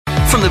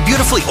from the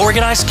beautifully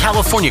organized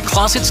California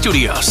Closet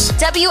Studios.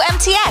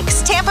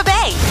 WMTX, Tampa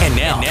Bay. And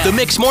now, the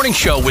Mix Morning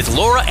Show with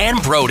Laura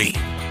and Brody.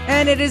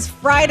 And it is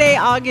Friday,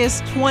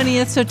 August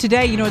 20th. So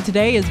today, you know what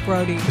today is,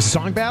 Brody?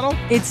 Song battle?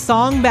 It's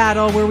Song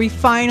Battle, where we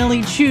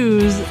finally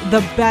choose the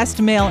best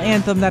male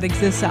anthem that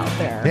exists out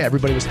there. Yeah,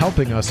 everybody was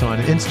helping us on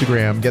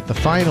Instagram get the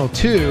final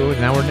two,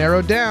 and now we're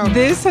narrowed down.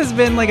 This has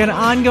been like an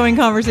ongoing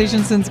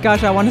conversation since,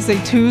 gosh, I want to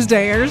say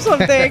Tuesday or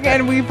something,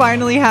 and we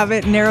finally have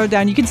it narrowed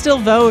down. You can still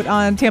vote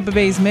on Tampa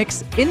Bay's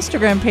Mix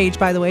Instagram page,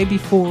 by the way,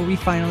 before we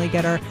finally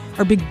get our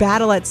big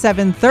battle at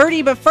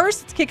 7:30. But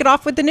first, let's kick it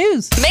off with the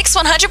news. Mix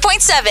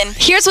 100.7.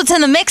 Here's what's in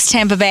the mix,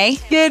 Tampa Bay.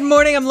 Good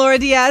morning. I'm Laura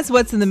Diaz.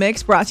 What's in the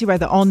mix? Brought to you by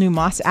the all-new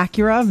Moss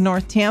Acura of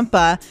North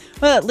Tampa.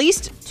 Well, at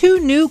least 2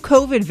 new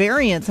COVID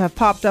variants have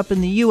popped up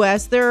in the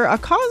U.S. They're a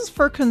cause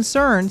for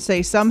concern,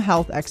 say some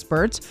health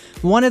experts.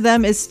 One of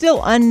them is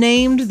still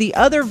unnamed. The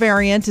other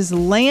variant is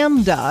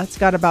Lambda. It's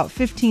got about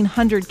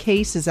 1,500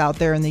 cases out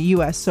there in the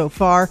U.S. so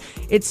far.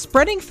 It's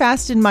spreading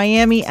fast in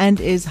Miami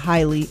and is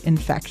highly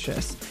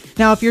infectious.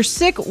 Now, if you're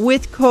sick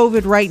with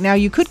COVID right now,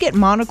 you could get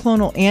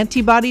monoclonal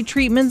antibody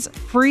treatments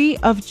free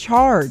of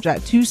charge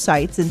at 2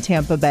 sites in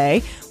Tampa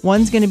Bay.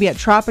 One's going to be at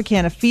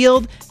Tropicana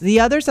Field. The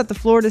other's at the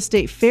Florida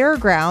State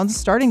Fairgrounds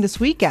starting this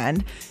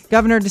weekend.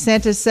 Governor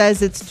DeSantis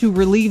says it's to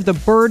relieve the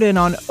burden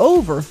on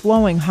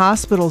overflowing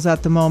hospitals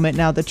at the moment.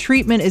 Now, the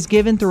treatment is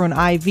given through an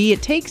IV.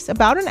 It takes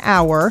about an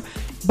hour,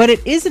 but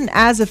it isn't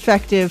as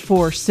effective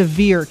for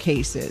severe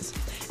cases.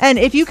 And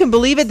if you can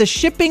believe it, the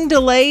shipping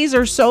delays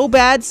are so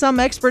bad, some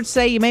experts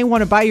say you may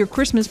want to buy your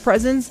Christmas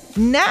presents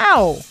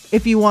now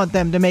if you want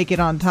them to make it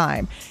on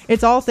time.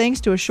 It's all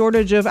thanks to a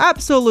shortage of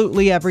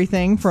absolutely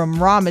everything,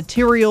 from raw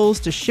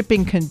materials to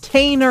shipping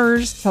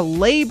containers to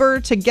labor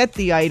to get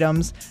the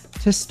items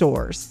to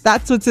stores.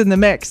 That's what's in the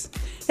mix.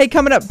 Hey,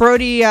 coming up,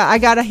 Brody, I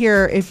got to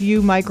hear if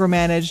you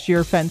micromanaged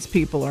your fence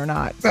people or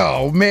not.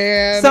 Oh,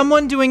 man.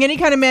 Someone doing any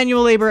kind of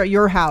manual labor at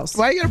your house.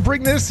 Why are you going to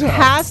bring this up?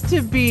 Has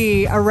to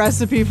be a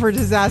recipe for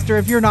disaster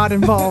if you're not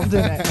involved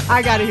in it.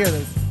 I got to hear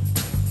this.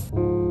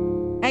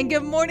 And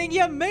good morning.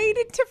 You made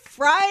it to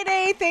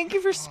Friday. Thank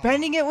you for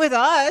spending it with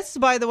us.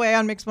 By the way,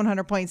 on Mix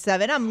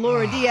 100.7, I'm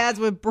Laura Diaz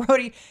with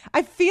Brody.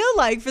 I feel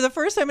like for the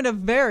first time in a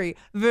very,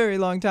 very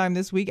long time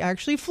this week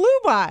actually flew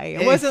by.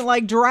 It wasn't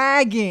like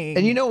dragging.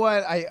 And you know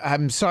what?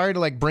 I'm sorry to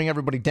like bring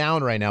everybody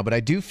down right now, but I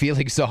do feel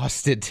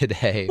exhausted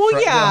today.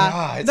 Well,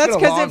 yeah. That's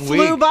because it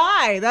flew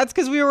by. That's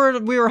because we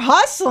were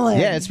hustling.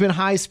 Yeah, it's been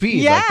high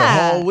speed like the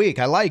whole week.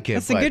 I like it.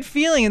 It's a good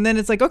feeling. And then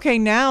it's like, okay,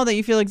 now that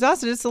you feel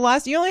exhausted, it's the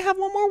last. You only have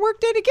one more work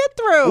day to get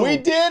through. We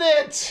did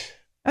it.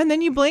 And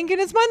then you blink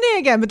and it's Monday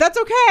again, but that's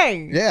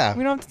okay. Yeah.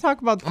 We don't have to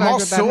talk about the fact I'm all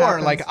that sore.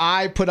 happens. Like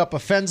I put up a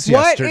fence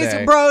yesterday.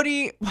 What is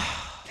Brody?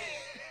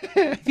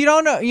 If you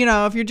don't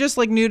know, if you're just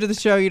like new to the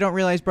show, you don't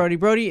realize Brody.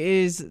 Brody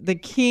is the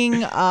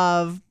king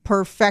of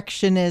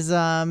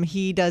perfectionism.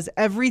 He does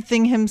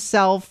everything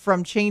himself,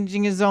 from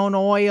changing his own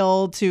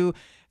oil to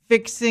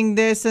fixing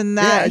this and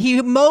that. Yeah.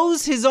 He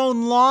mows his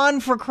own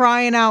lawn, for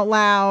crying out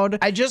loud.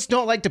 I just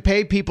don't like to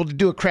pay people to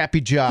do a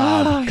crappy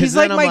job. Because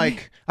then I'm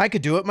like, I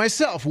could do it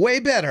myself way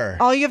better.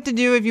 All you have to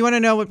do, if you want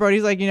to know what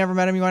Brody's like, you never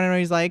met him, you want to know what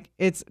he's like,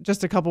 it's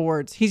just a couple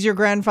words. He's your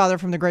grandfather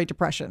from the Great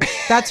Depression.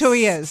 That's who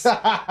he is.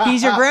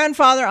 He's your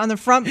grandfather on the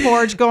front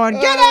porch going,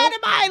 get out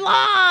of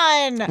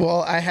my lawn.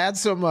 Well, I had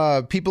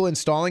some people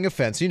installing a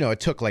fence. You know, it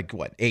took like,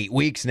 8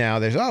 weeks now.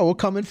 There's, we'll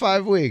come in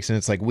 5 weeks. And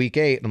it's like week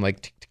 8. And I'm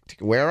like,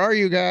 where are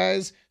you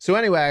guys? So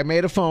anyway, I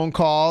made a phone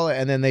call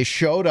and then they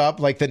showed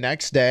up like the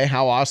next day.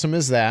 How awesome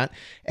is that?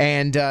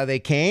 And they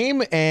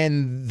came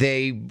and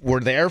they were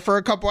there for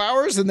a couple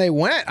hours and they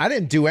went. I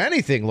didn't do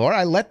anything, Laura.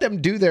 I let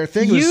them do their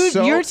thing.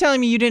 You're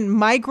telling me you didn't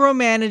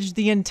micromanage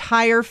the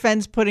entire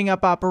fence putting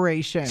up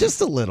operation?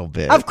 Just a little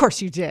bit. Of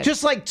course you did.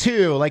 Just like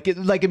 2, like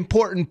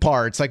important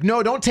parts. Like,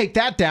 no, don't take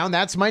that down.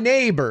 That's my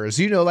neighbor's.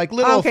 You know, like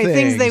little things. Okay,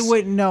 things they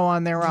wouldn't know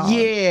on their own.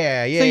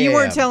 Yeah. So you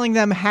weren't telling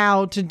them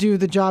how to do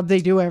the job they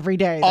do every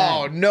day then.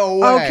 Oh, no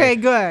way. Okay,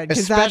 good.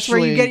 Because that's where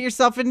you get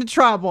yourself into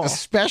trouble.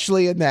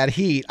 Especially in that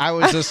heat. I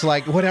was just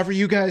like, whatever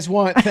you guys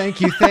want.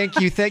 Thank you.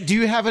 Do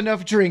you have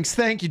enough drinks?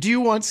 Thank you. Do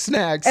you want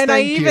snacks? And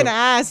I even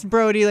asked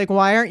Brody, like,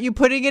 why aren't you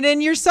putting it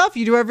in yourself?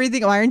 You do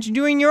everything. Why aren't you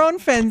doing your own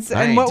fence?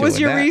 And what was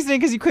your reasoning?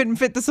 Because you couldn't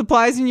fit the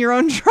supplies in your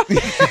own truck.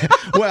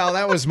 Well,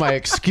 that was my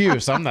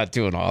excuse. I'm not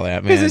doing all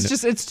that, man.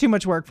 Because it's too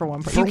much work for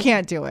one person. You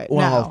can't do it.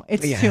 Well, no,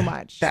 it's too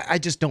much. I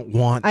just don't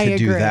want to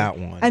do that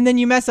one. And then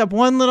you mess up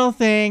one little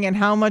thing, and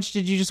how much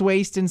did you just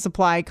waste in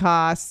supply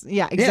costs?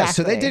 Yeah, exactly. Yeah,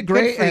 so they did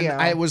great, and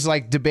I was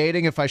like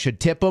debating if I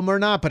should tip them or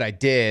not, but I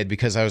did,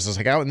 because I was just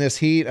like, out in this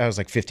heat, I was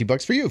like,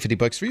 $50 for you,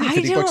 $50 for you,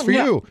 $50 for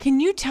you.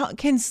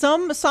 Can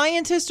some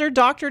scientist or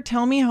doctor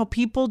tell me how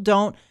people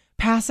don't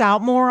pass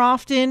out more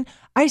often?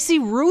 I see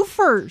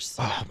roofers.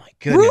 Oh my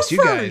goodness, you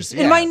guys.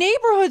 In my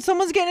neighborhood,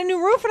 someone's getting a new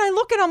roof, and I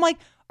look at them like,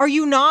 are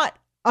you not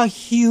a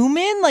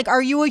human? Like,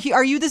 are you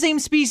the same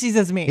species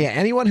as me? Yeah,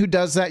 anyone who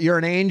does that, you're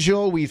an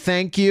angel. We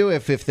thank you.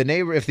 If the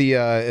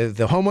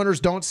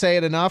homeowners don't say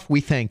it enough,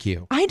 we thank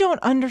you. I don't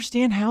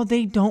understand how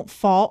they don't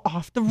fall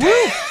off the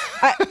roof.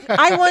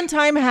 I one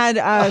time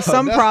had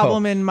some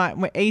problem in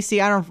my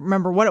AC. I don't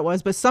remember what it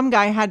was, but some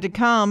guy had to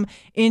come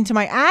into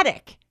my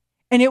attic.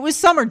 And it was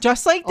summer,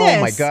 just like this.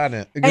 Oh, my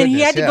God. And he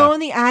had to go in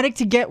the attic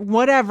to get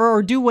whatever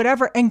or do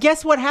whatever. And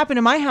guess what happened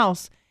in my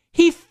house?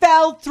 He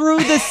fell through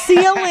the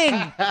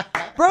ceiling.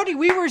 Brody,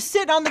 we were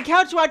sitting on the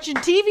couch watching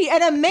TV,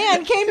 and a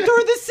man came through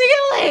the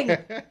ceiling.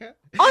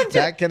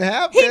 That can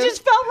happen. He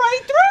just fell right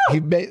through.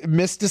 He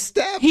missed a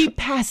step. He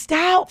passed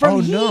out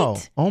from heat. No.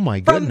 Oh, my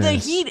goodness. From the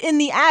heat in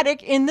the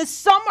attic in the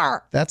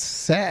summer. That's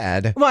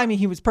sad. Well, I mean,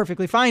 he was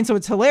perfectly fine, so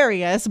it's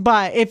hilarious.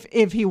 But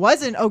if he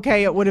wasn't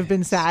okay, it would have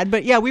been sad.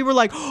 But yeah, we were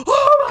like,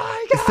 oh,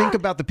 my God. Think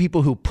about the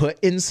people who put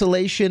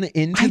insulation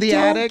into the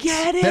attic.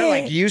 Get it. They're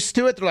like used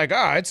to it. They're like,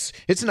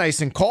 it's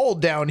nice and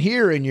cold down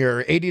here in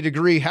your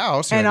 80-degree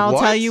house. And I'll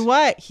tell you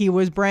what, he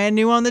was brand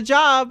new on the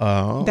job.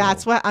 Oh.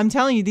 That's what I'm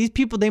telling you. These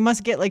people, they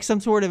must get like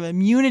some sort of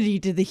immunity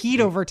to the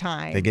heat over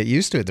time. They get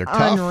used to it. They're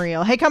tough.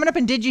 Unreal. Hey, coming up,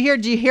 and did you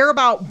hear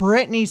about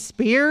Britney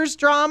Spears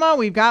drama?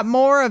 We've got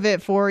more of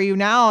it for you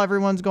now.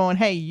 Everyone's going,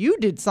 hey, you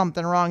did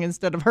something wrong,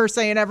 instead of her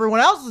saying everyone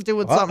else is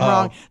doing something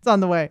wrong. It's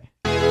on the way.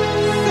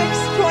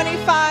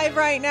 6:25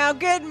 right now.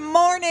 Good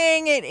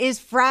morning. It is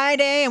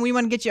Friday, and we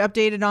want to get you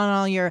updated on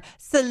all your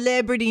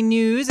celebrity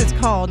news. It's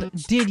called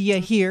Did Ya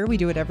Hear? We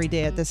do it every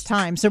day at this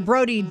time. So,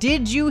 Brody,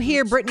 did you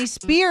hear Britney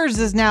Spears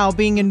is now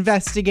being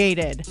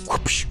investigated?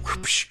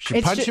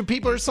 She punching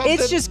people or something?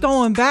 It's just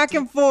going back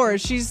and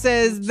forth. She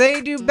says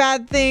they do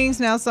bad things.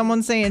 Now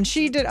someone's saying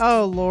she did.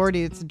 Oh,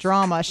 Lordy, it's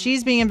drama.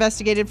 She's being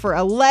investigated for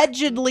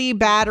allegedly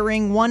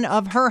battering one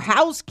of her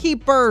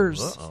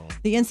housekeepers. Uh-oh.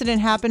 The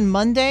incident happened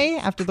Monday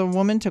after the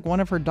woman took one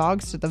of her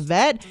dogs to the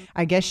vet.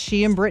 I guess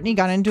she and Britney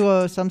got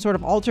into some sort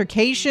of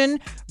altercation.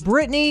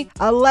 Britney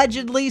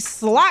allegedly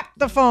slapped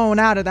the phone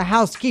out of the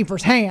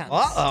housekeeper's hands.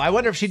 Uh-oh. I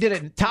wonder if she did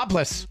it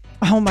topless.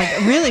 Oh my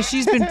God, really?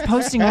 She's been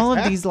posting all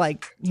of these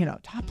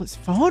topless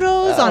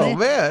photos on it.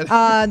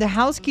 Man. The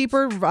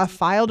housekeeper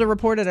filed a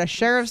report at a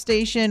sheriff's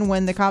station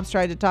when the cops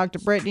tried to talk to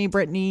Britney.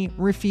 Britney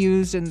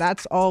refused, and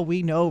that's all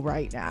we know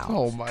right now.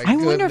 Oh my I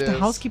wonder if the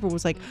housekeeper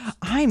was like,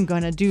 I'm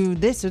going to do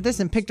this or this,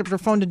 and picked up her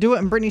phone to do it,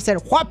 and Britney said,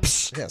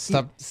 whoops. Yeah,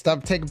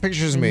 stop taking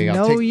pictures of me.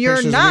 No, I'll take you're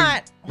pictures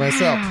not. Of me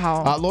myself.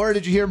 Wow. Laura,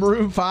 did you hear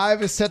Maroon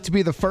 5 is set to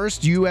be the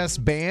first U.S.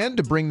 band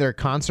to bring their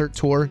concert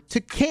tour to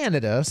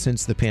Canada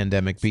since the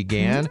pandemic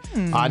began?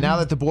 Now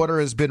that the border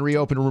has been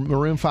reopened,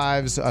 Maroon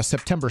 5's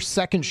September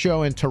 2nd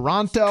show in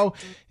Toronto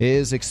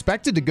is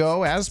expected to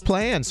go as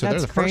planned. So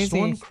That's they're the crazy. first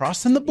one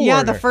crossing the border.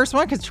 Yeah, the first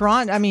one, because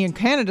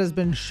Canada's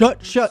been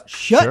shut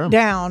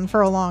down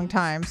for a long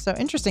time. So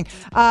interesting.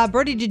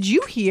 Brody, did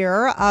you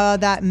hear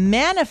that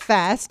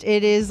Manifest?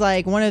 It is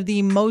like one of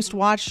the most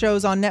watched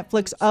shows on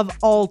Netflix of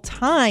all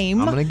time.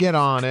 I'm going to get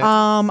on it.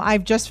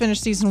 I've just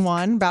finished season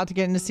 1, about to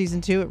get into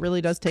season 2. It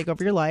really does take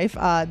over your life.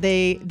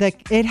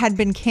 It had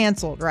been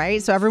canceled,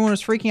 right? So everyone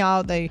was freaking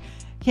out. They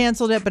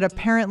canceled it, but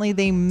apparently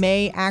they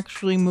may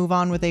actually move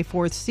on with a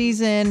 4th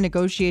season.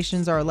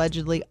 Negotiations are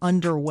allegedly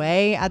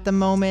underway at the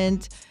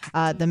moment.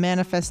 The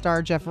Manifest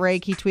star Jeff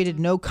Rake, he tweeted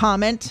no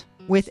comment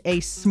with a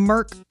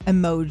smirk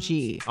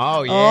emoji.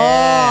 Oh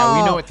yeah,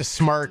 we know what the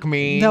smirk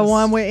means. The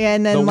one with,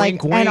 and then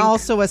wink, and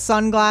also a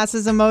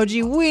sunglasses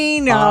emoji. We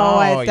know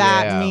what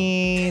that yeah.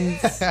 means.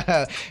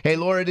 Hey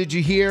Laura, did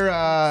you hear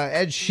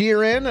Ed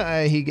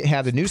Sheeran? He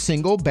had a new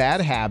single,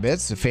 Bad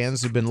Habits. The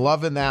fans have been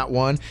loving that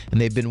one,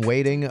 and they've been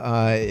waiting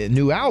a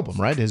new album,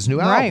 right? His new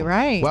album.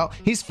 Right. Well,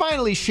 he's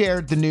finally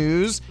shared the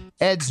news.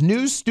 Ed's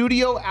new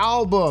studio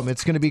album.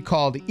 It's going to be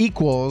called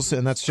Equals,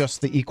 and that's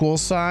just the equal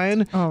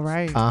sign. Oh,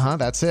 right.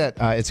 That's it.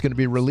 It's going to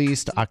be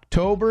released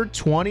October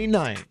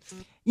 29th.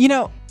 You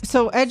know,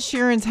 so Ed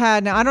Sheeran's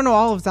had, now I don't know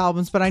all of his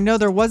albums, but I know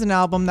there was an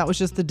album that was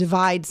just the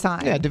divide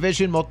sign. Yeah,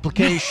 division,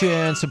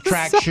 multiplication,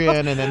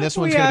 subtraction, and then this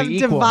one's going to be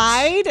equals. We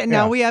have divide, and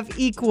now we have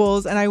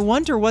equals, and I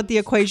wonder what the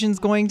equation's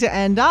going to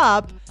end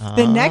up.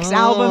 The next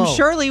album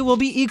surely will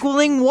be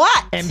equaling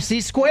what?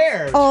 MC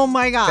squared. Oh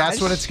my gosh.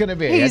 That's what it's going to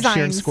be. He's Ed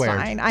Sheeran Einstein.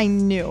 squared. I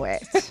knew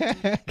it.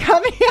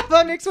 Coming up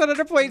on Mix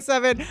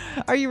 100.7,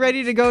 are you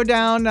ready to go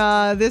down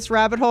this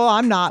rabbit hole?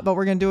 I'm not, but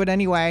we're going to do it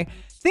anyway.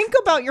 Think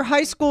about your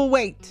high school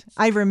weight.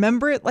 I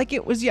remember it like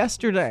it was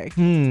yesterday.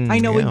 I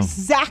know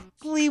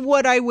exactly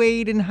what I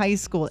weighed in high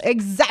school.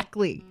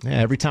 Exactly. Yeah,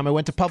 every time I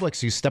went to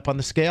Publix, you step on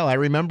the scale. I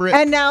remember it.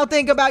 And now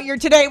think about your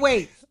today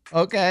weight.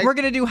 Okay. We're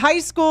going to do high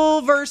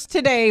school versus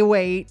today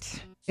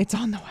weight. It's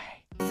on the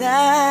way.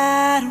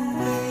 That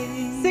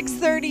way.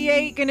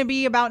 6:38, going to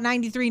be about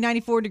 93,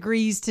 94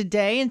 degrees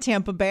today in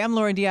Tampa Bay. I'm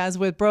Laura Diaz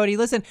with Brody.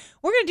 Listen,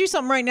 we're going to do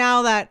something right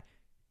now that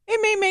it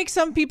may make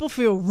some people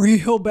feel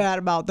real bad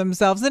about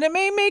themselves, and it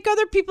may make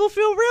other people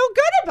feel real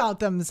good about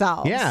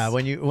themselves. Yeah,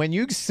 when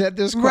you said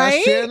this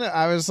question,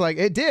 I was like,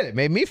 it did. It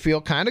made me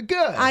feel kind of good.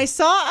 I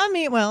saw a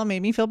meme. Well, it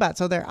made me feel bad.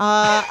 So there.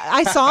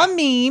 I saw a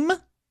meme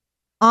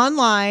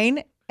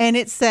online, and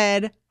it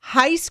said,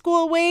 high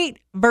school weight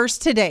versus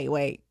today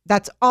weight.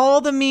 That's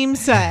all the meme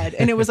said.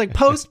 And it was like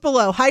post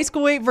below, high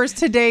school weight versus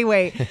today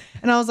weight.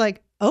 And I was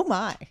like, oh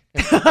my,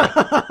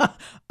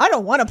 I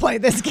don't want to play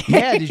this game.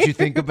 Yeah, did you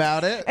think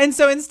about it? And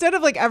so instead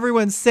of like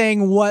everyone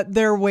saying what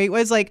their weight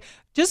was, like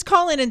just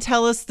call in and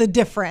tell us the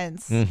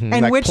difference and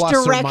like which plus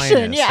or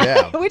direction. minus,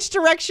 Yeah. Which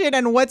direction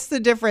and what's the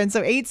difference. So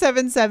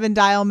 877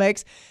 dial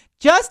mix.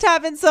 Just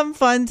having some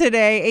fun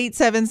today.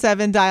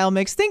 877 dial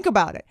mix. Think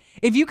about it.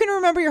 If you can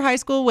remember your high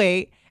school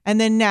weight, and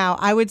then now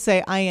I would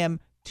say I am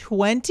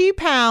 20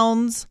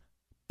 pounds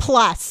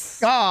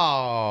plus.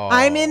 Oh,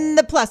 I'm in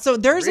the plus. So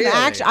there's really? an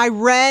action. I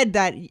read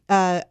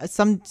that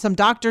some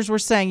doctors were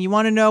saying you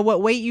want to know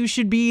what weight you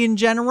should be in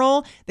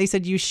general. They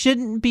said you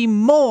shouldn't be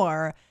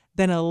more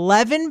than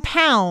 11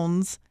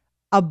 pounds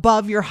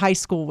above your high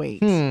school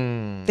weight.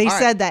 They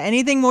said that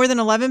anything more than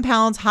 11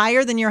 pounds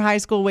higher than your high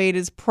school weight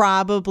is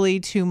probably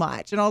too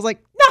much. And I was like,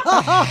 no.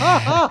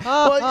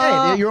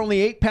 Well, hey, you're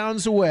only 8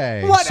 pounds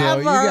away. Whatever. So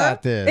you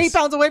got this. 8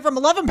 pounds away from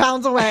 11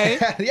 pounds away.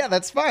 Yeah,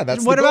 that's fine.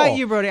 That's What the goal. about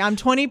you, Brody? I'm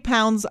 20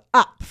 pounds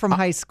up from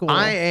high school.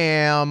 I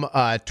am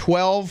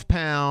 12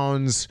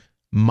 pounds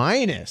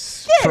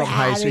minus Get from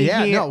high outta school.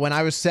 Yeah, here. no, when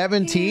I was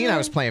 17, I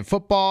was playing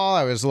football.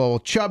 I was a little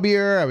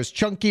chubbier. I was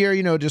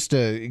chunkier, just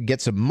to get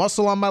some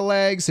muscle on my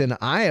legs. And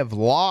I have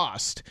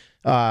lost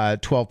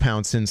 12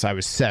 pounds since I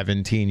was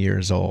 17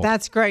 years old.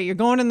 That's great. You're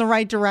going in the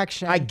right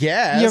direction. I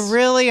guess. You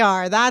really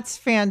are. That's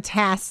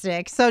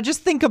fantastic. So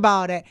just think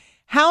about it.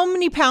 How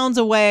many pounds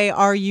away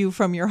are you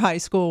from your high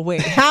school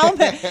weight?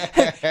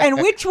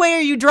 And which way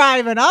are you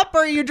driving? Up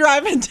or are you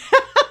driving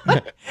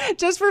down?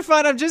 Just for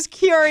fun, I'm just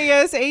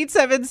curious.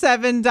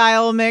 877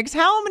 dial mix.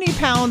 How many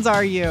pounds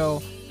are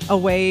you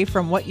away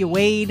from what you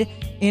weighed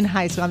in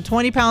high school? I'm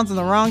 20 pounds in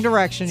the wrong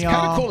direction, y'all.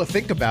 Kind of cool to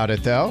think about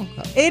it, though.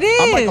 It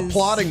is. I'm like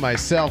applauding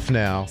myself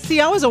now. See,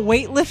 I was a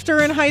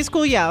weightlifter in high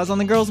school. Yeah, I was on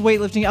the girls'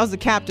 weightlifting. I was the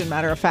captain,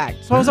 matter of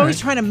fact. So I was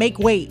always trying to make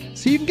weight.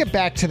 So you can get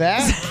back to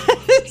that.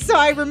 So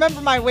I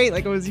remember my weight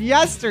like it was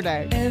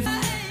yesterday.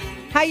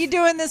 How you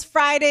doing this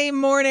Friday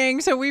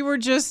morning? So we were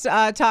just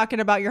talking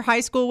about your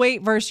high school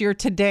weight versus your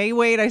today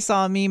weight. I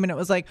saw a meme and it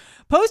was like,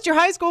 post your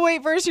high school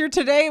weight versus your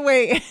today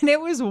weight. And it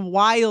was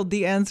wild,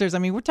 the answers. I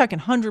mean, we're talking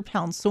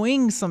 100-pound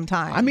swings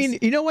sometimes. I mean,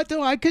 you know what,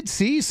 though? I could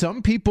see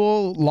some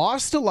people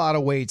lost a lot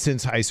of weight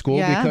since high school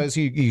because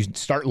you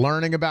start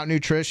learning about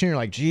nutrition. You're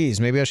like,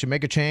 geez, maybe I should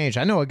make a change.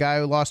 I know a guy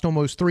who lost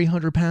almost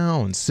 300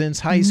 pounds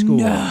since high school.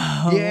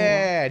 No.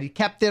 Yeah, he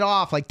kept it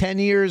off like 10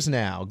 years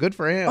now. Good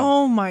for him.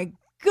 Oh, my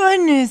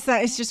goodness,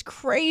 that is just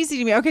crazy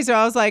to me. Okay, so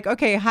I was like,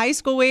 okay, high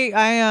school weight,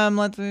 I am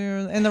let's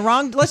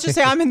just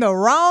say I'm in the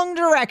wrong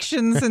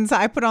direction since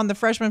I put on the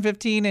freshman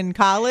 15 in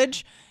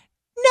college.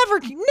 Never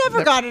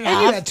got it And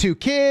off. you had 2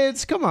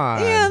 kids. Come on.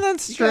 Yeah,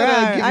 that's You true.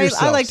 gotta give I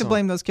yourself like to some.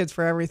 blame those kids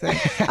for everything.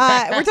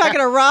 We're talking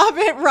to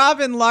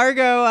Rob in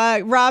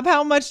Largo. Rob,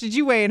 how much did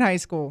you weigh in high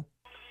school?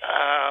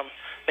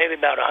 Maybe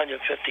about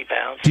 150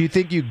 pounds. Do you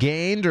think you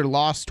gained or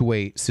lost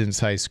weight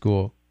since high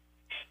school?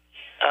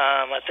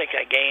 I think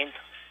I gained.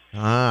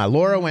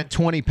 Laura went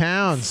 20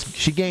 pounds.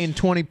 She gained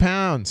 20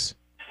 pounds.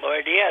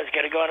 Laura Diaz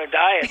got to go on a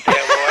diet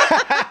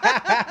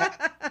there,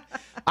 Laura.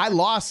 I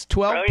lost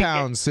 12 Brody,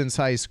 pounds since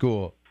high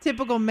school.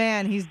 Typical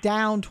man. He's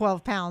down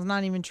 12 pounds,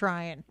 not even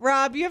trying.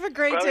 Rob, you have a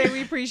great day.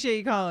 We appreciate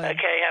you calling.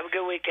 Okay, have a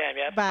good weekend.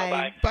 Yeah. Bye.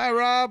 Bye-bye. Bye,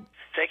 Rob.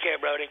 Take care,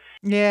 Brody.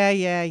 Yeah.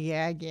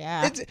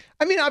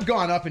 I mean, I've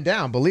gone up and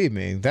down, believe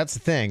me. That's the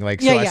thing.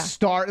 Like, Yeah,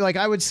 so yeah.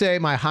 I would say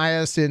my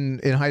highest in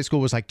high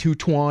school was like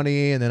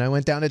 220, and then I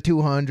went down to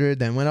 200,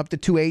 then went up to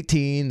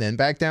 218, then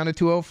back down to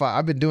 205.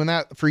 I've been doing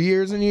that for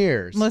years and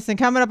years. Listen,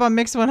 coming up on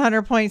Mix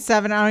 100.7,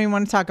 I don't even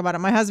want to talk about it.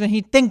 My husband,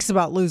 he thinks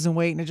about losing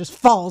weight and it just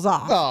falls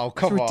off. Oh,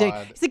 come It's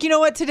ridiculous. on. He's like, you know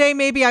what? Today,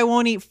 maybe I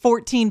won't eat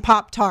 14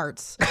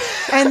 Pop-Tarts.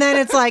 And then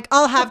it's like,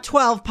 I'll have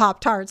 12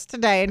 Pop-Tarts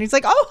today. And he's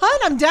like, oh,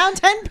 hun, I'm down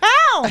 10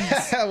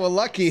 pounds. Well,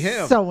 lucky him.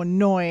 So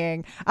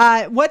annoying.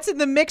 What's in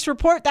the mix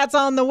report? That's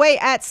on the way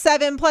at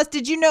 7. Plus,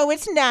 did you know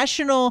it's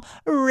National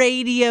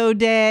Radio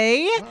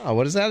Day? Oh,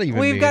 what does that even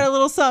We've mean? got a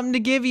little something to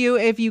give you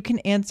if you can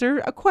answer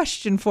a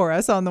question for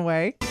us on the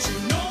way.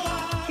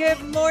 Good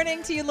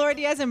morning to you, Laura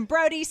Diaz and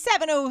Brody.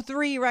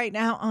 7:03 right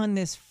now on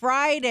this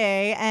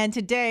Friday. And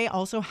today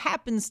also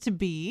happens to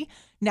be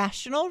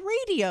National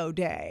Radio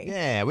Day.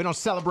 Yeah, we don't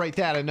celebrate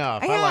that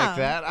enough. I Yeah. like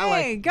that. I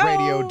Hey, like go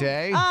Radio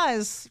Day.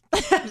 Us.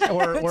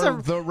 or It's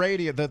a- the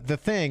radio,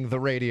 the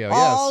radio.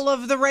 All Yes.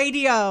 of the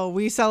radio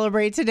we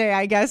celebrate today,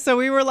 I guess. So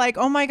we were like,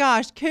 oh my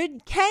gosh, can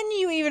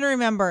you even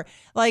remember?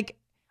 Like,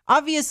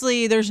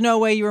 obviously, there's no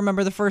way you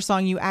remember the first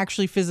song you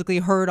actually physically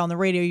heard on the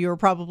radio. You were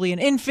probably an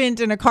infant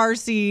in a car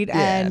seat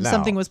and no.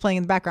 something was playing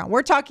in the background.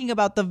 We're talking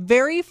about the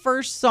very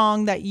first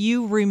song that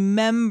you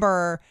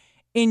remember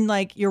in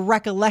like your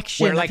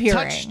recollection Where of like hearing.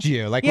 touched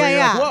you, like Yeah, where you're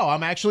yeah. like, whoa,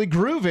 I'm actually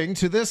grooving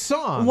to this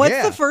song. What's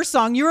Yeah. the first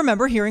song you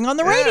remember hearing on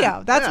the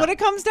radio? That's yeah. what it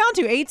comes down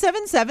to.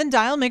 877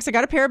 dial mix. I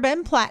got a pair of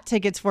Ben Platt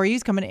tickets for you.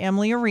 He's coming to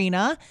Emily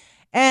Arena.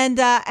 And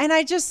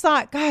I just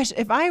thought, gosh,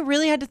 if I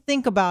really had to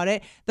think about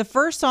it, the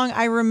first song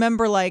I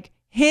remember like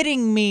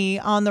hitting me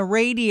on the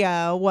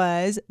radio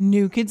was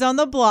New Kids on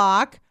the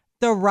Block,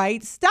 The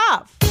Right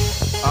Stuff.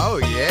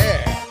 Oh,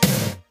 yeah.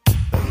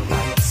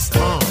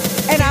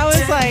 And I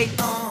was like,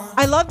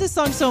 I love this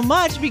song so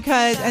much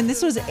because, and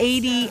this was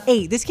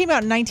 88. This came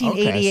out in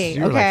 1988. Okay, so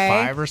you were like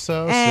 5 or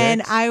so, And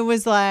 6? I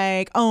was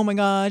like, oh my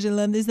gosh, I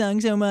love this song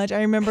so much.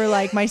 I remember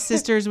like my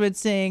sisters would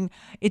sing,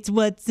 "It's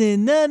what's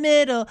in the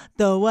middle,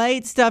 the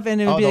white stuff,"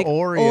 and it would be like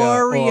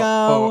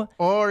Oreo.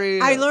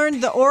 Oreo. I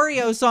learned the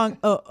Oreo song,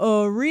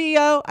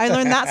 Oreo. I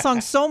learned that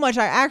song so much.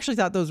 I actually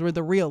thought those were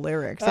the real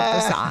lyrics of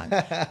the song.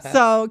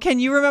 So, can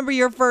you remember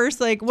your first?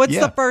 Like, what's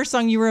the first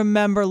song you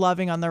remember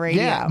loving on the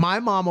radio? Yeah, my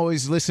mom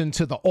always listened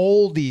to the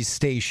oldies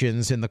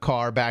stations in the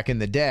car back in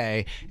the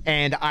day,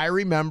 and I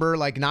remember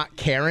like not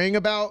caring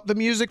about the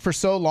music for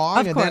so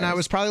long, and then I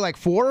was probably like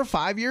 4 or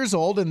 5 years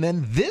old, and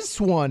then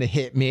this one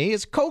hit me.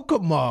 It's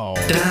Kokomo.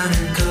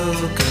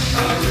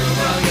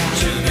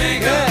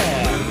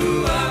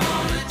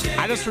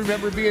 I just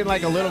remember being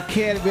like a little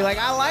kid and be like,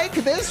 I like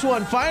this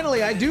one.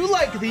 Finally, I do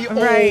like the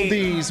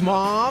oldies,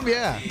 Mom.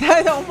 Yeah.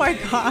 Oh my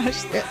gosh.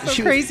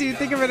 So crazy to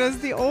think of it as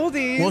the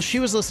oldies. Well, she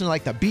was listening to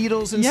like the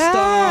Beatles and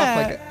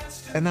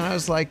stuff. And then I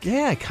was like,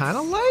 yeah, I kind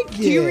of like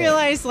it. Do you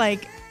realize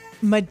like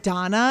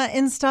Madonna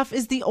and stuff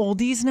is the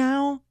oldies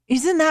now?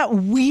 Isn't that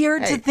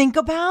weird to think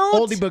about?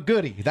 Oldie but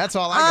goodie. That's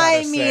all I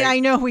gotta say. I mean, I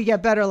know we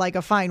get better like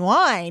a fine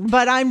wine,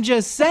 but I'm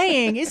just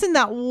saying, isn't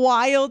that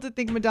wild to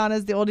think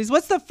Madonna's the oldies?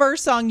 What's the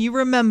first song you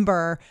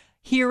remember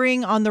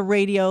hearing on the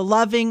radio,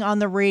 loving on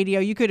the radio?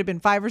 You could have been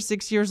 5 or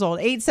 6 years old.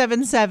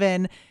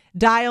 877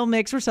 Dial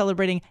Mix. We're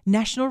celebrating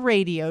National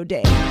Radio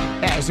Day.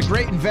 Yeah, it's a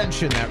great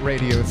invention, that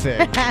radio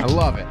thing. I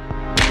love it.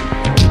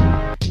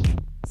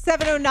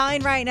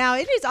 7:09 right now.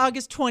 It is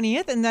August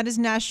 20th, and that is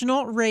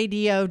National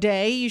Radio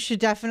Day. You should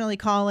definitely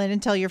call in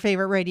and tell your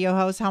favorite radio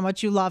host how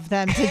much you love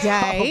them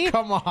today. Oh,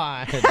 come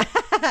on.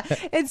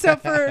 And so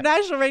for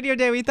National Radio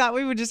Day, we thought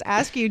we would just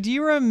ask you, do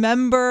you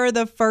remember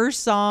the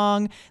first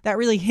song that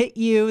really hit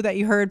you that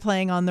you heard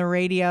playing on the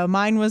radio?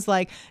 Mine was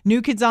like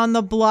New Kids on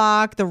the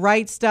Block, The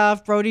Right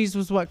Stuff. Brody's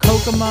was what,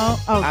 Kokomo?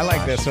 Oh, I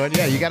like this one.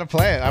 Yeah, you got to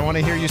play it. I want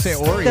to hear you say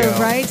Oreo. The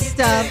Right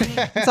Stuff.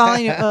 That's all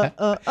I know.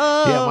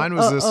 Yeah, mine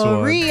was this one.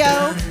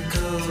 Oreo.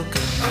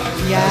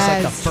 Yes. That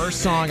was like the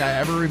first song I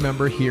ever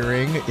remember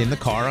hearing in the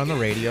car on the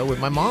radio with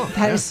my mom.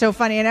 That is so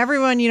funny. And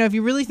everyone, you know, if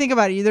you really think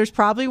about it, there's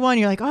probably one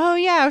you're like, oh,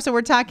 yeah. So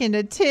we're talking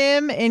to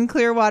Tim in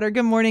Clearwater.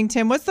 Good morning,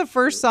 Tim. What's the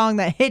first song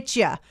that hit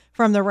you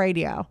from the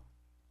radio?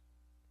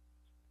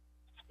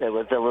 It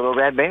was the Little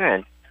Red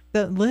Baron.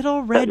 The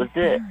Little Red Baron.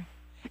 Baron.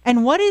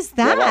 And what is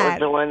that? Yeah, that was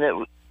the one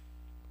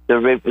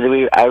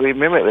that I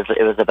remember.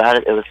 It was about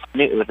it. It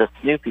was a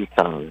Snoopy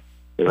song.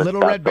 It was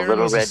Little Red Baron.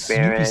 Little Red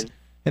Baron.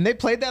 And they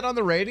played that on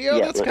the radio?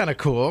 Yeah, that's kind of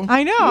cool.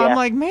 I know. Yeah. I'm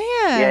like, man.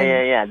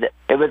 Yeah.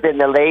 It was in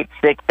the late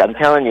 60s. I'm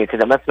telling you,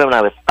 because it must have been when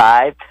I was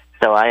 5.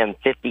 So I am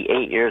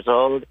 58 years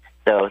old.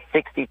 So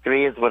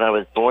 63 is when I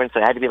was born. So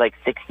it had to be like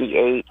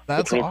 68,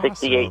 between awesome.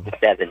 68 to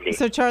 70.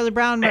 So Charlie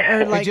Brown,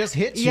 or like, it just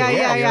hits you.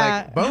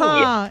 Yeah. Like, boom.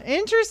 Huh.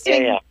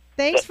 Interesting. Yeah.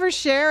 Thanks for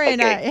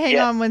sharing. Okay, Hang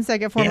on one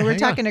second for me. We're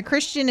talking to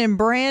Christian and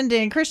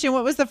Brandon. Christian,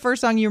 what was the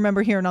first song you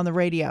remember hearing on the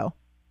radio?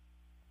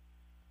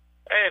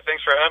 Hey,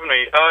 thanks for having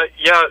me.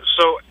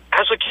 So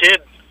as a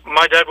kid,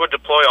 my dad would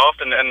deploy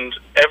often, and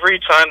every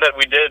time that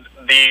we did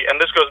and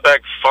this goes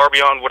back far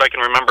beyond what I can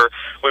remember,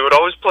 we would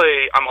always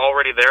play "I'm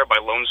Already There" by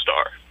Lone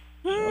Star.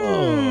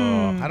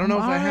 I don't know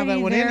if I have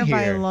that one in here.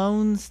 By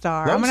Lone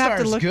Star. Lone I'm going to have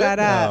to Star's look good, that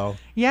up. though.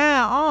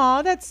 Yeah.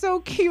 Oh, that's so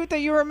cute that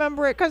you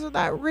remember it because of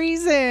that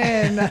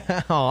reason.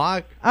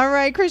 All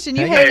right, Christian,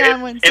 you hang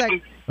on one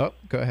second. Oh,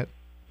 go ahead.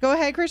 Go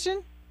ahead,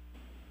 Christian.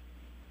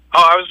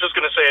 Oh, I was just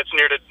going to say it's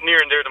near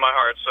and dear to my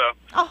heart,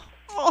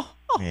 so.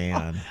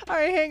 Man. All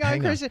right, hang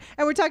on, Christian.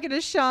 And we're talking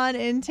to Sean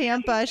in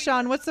Tampa.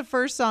 Sean, what's the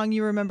first song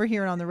you remember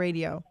hearing on the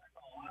radio?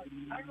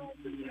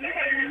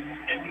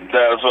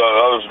 That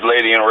was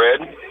Lady in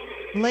Red.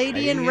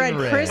 Lady in Red,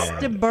 Chris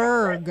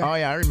DeBerg. Oh,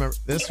 yeah, I remember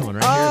this one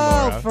right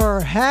here, Laura.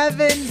 For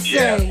heaven's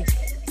sake.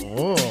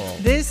 Oh.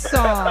 This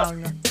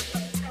song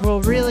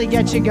will really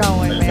get you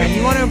going, man.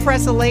 You want to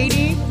impress a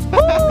lady?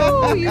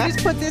 Ooh, you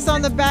just put this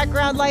on the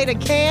background, light a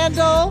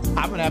candle.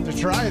 I'm going to have to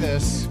try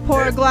this.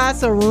 Pour a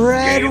glass of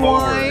red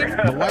wine.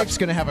 The wife's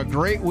going to have a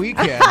great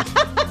weekend. I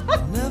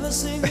like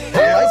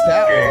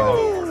that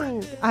one.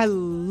 I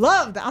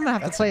love that. I'm going to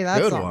have to play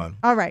that good song. One.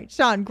 All right,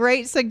 Sean,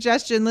 great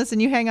suggestion. Listen,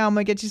 you hang on. I'm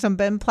going to get you some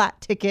Ben Platt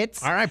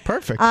tickets. All right,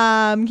 perfect.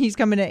 He's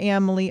coming to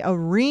Amalie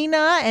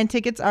Arena, and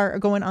tickets are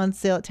going on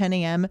sale at 10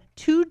 a.m.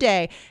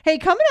 today. Hey,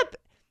 coming up,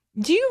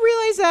 do you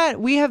realize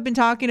that we have been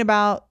talking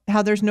about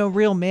how there's no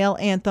real male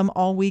anthem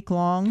all week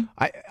long?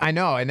 I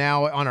know. And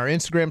now on our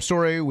Instagram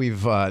story,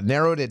 we've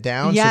narrowed it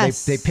down. Yes.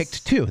 So they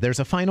picked 2. There's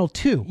a final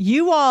 2.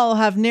 You all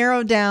have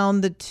narrowed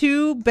down the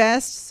 2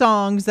 best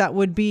songs that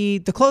would be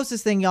the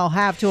closest thing y'all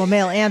have to a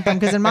male anthem,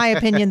 because in my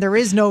opinion, there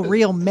is no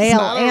real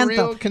male anthem. It's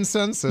not a real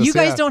consensus. You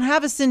guys don't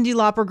have a Cyndi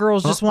Lauper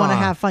Girls Just Want to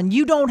Have Fun.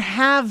 You don't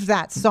have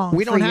that song.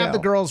 We don't have the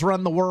Girls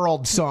Run the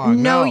World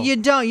song. No, you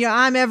don't.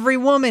 I'm Every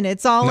Woman.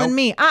 It's all in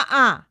me.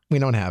 We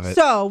don't have it.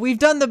 So we've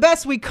done the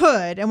best we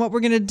could, and what we're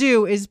going to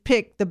do is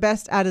pick the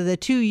best out of the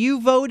two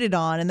you voted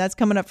on, and that's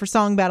coming up for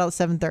Song Battle at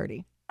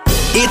 7:30.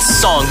 It's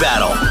Song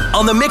Battle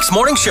on the Mix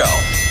Morning Show.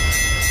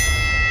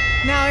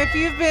 Now, if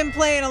you've been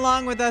playing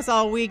along with us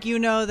all week, you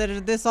know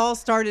that this all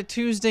started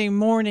Tuesday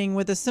morning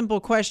with a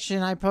simple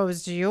question I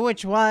posed to you,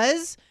 which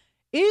was,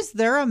 is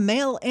there a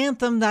male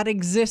anthem that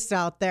exists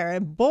out there?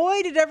 And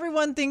boy, did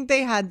everyone think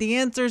they had the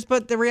answers,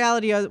 but the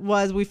reality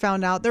was we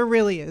found out there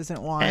really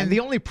isn't one. And the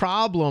only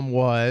problem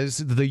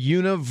was the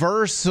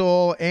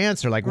universal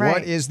answer. Like, Right.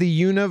 what is the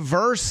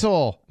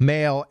universal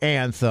male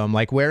anthem?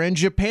 Like, where in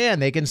Japan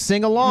they can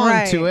sing along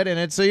Right. to it, and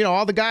it's,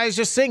 all the guys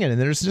just singing, and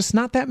there's just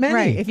not that many.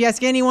 Right. If you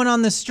ask anyone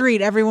on the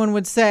street, everyone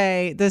would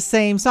say the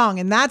same song.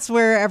 And that's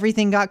where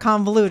everything got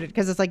convoluted,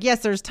 because it's like, yes,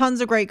 there's tons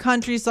of great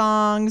country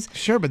songs.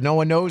 Sure, but no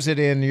one knows it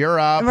in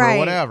Europe or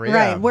whatever.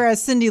 Yeah. Right.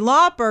 Whereas Cyndi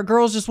Lauper,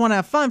 Girls Just Want to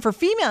Have Fun. For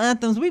female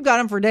anthems, we've got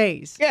them for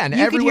days. Yeah, and you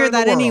could everywhere hear in the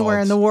that anywhere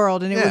world. in the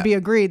world, and it Yeah. would be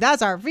agreed.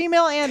 That's our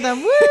female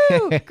anthem.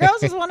 Woo!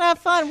 Girls Just Want to Have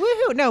Fun.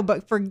 Woohoo! No,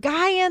 but for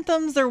guy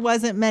anthems, there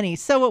wasn't many.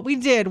 So what we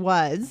did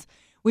was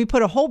we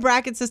put a whole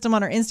bracket system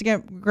on our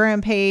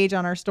Instagram page,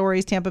 on our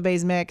stories, Tampa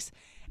Bay's Mix.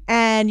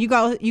 And you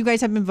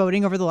guys have been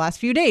voting over the last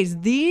few days.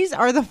 These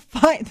are the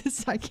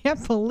I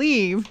can't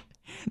believe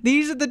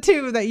these are the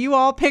two that you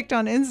all picked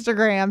on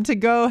Instagram to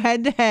go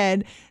head to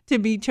head to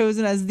be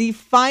chosen as the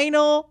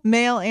final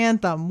male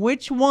anthem.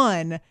 Which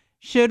one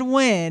should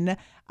win?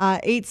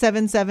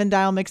 877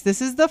 Dial Mix.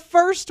 This is the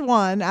first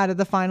one out of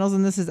the finals,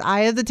 and this is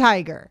Eye of the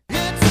Tiger.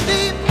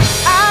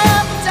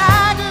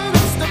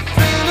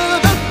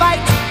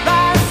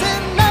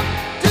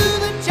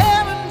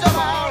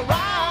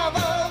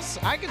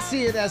 I can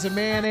see it as a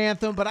man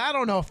anthem, but I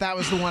don't know if that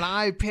was the one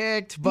I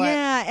picked. But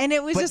yeah, and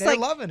it was but just they're like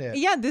loving it.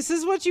 Yeah, this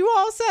is what you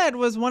all said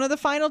was one of the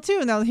final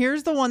two. Now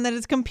here's the one that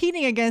it's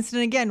competing against,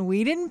 and again,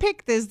 we didn't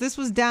pick this. This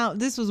was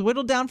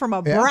whittled down from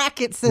a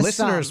bracket system.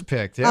 Listeners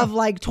picked, of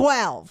like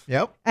 12.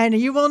 Yep. And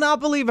you will not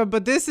believe it,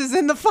 but this is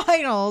in the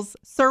finals.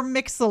 Sir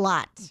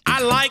Mix-a-Lot.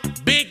 I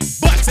like big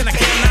butts and I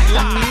cannot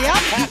lie.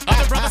 Yep.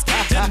 Other brothers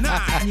can't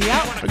deny.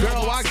 Yep. A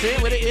girl walks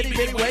in with an itty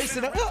bitty waist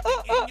and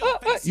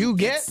you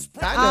get.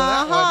 I know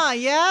that one.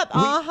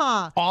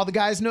 Yep. All the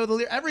guys know the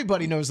lyrics.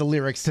 Everybody knows the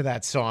lyrics to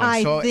that song.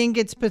 I think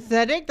it's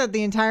pathetic that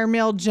the entire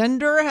male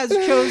gender has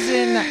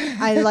chosen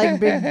I Like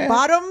Big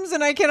Bottoms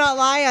and I Cannot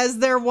Lie as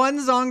their one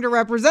song to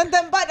represent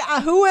them, but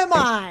who am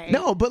I?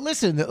 No, but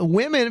listen,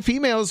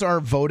 females are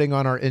voting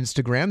on our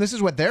Instagram. This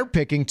is what they're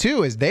picking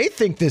too, is they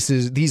think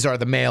these are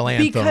the male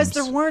anthems. Because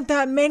there weren't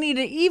that many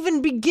to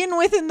even begin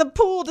with in the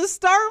pool to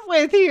start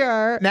with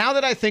here. Now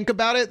that I think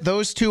about it,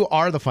 those two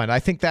are the fun. I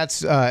think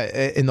that's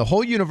in the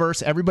whole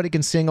universe, everybody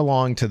can sing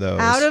along to those.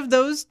 Out of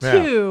those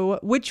two,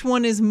 which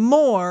one is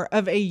more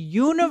of a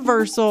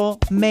universal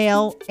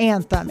male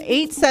anthem?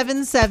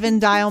 877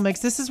 Dial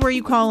Mix. This is where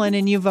you call in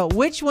and you vote.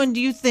 Which one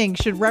do you think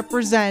should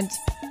represent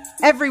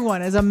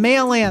everyone as a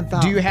male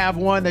anthem? Do you have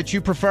one that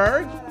you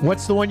prefer?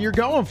 What's the one you're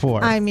going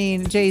for? I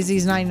mean,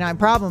 Jay-Z's 99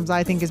 Problems,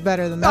 I think, is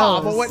better than those.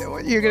 Oh, but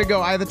what you're going to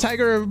go, Eye of the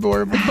Tiger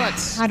or Big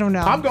Butts? I don't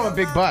know. I'm going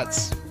Big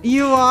Butts.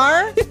 You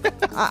are?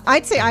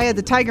 I'd say Eye of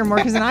the Tiger more,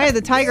 because in Eye of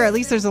the Tiger, at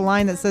least there's a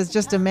line that says,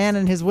 just a man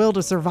and his will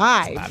to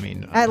survive. I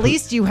mean, at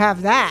least you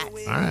have that.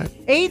 All right.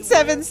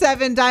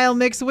 877 Dial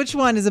Mix. Which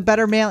one is a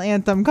better male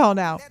anthem? Call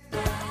now.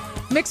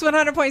 Mix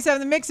 100.7,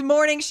 the Mix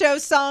Morning Show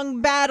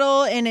Song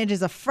Battle, and it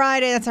is a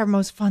Friday. That's our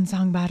most fun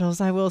song battles,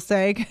 I will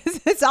say,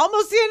 because it's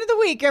almost the end of the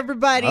week,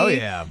 everybody. Oh,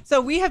 yeah. So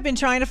we have been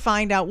trying to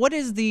find out what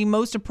is the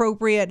most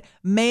appropriate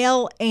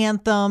male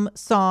anthem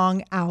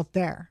song out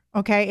there.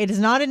 Okay, it is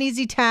not an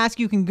easy task.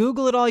 You can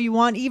Google it all you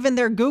want. Even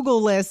their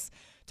Google lists,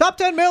 top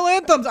 10 male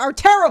anthems are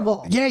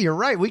terrible. Yeah, you're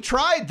right. We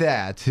tried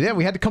that. Yeah,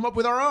 we had to come up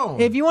with our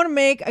own. If you want to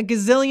make $1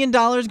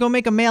 gazillion, go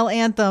make a male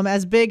anthem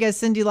as big as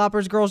Cyndi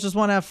Lauper's Girls Just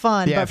Want to Have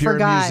Fun. Yeah, but if for you're a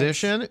guys,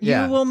 musician,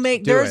 you will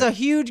make, there's it. a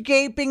huge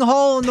gaping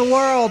hole in the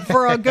world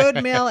for a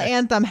good male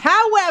anthem.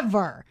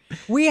 However,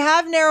 we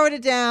have narrowed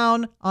it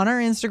down on our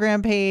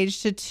Instagram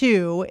page to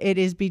two. It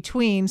is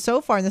between, so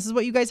far, and this is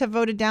what you guys have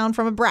voted down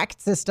from a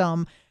bracket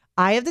system,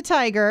 Eye of the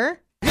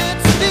Tiger.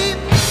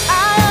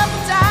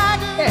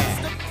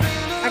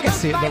 I can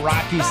see it, the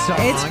Rocky song.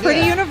 It's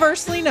pretty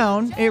universally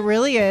known. It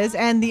really is.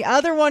 And the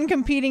other one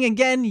competing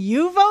again,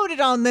 you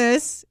voted on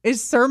this,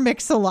 is Sir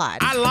Mix-a-Lot.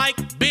 I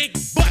like big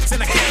butts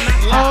and I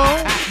cannot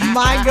lie. Oh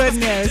my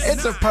goodness.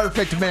 It's a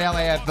perfect male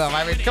anthem.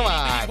 I mean, come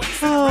on.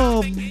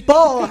 Oh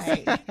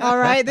boy. All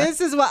right.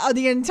 This is what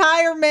the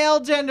entire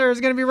male gender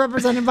is going to be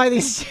represented by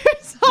these two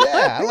songs.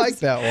 Yeah, I like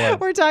that one.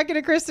 We're talking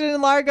to Kristen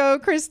and Largo.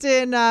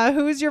 Kristen,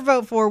 who's your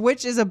vote for?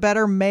 Which is a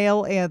better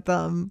male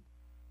anthem?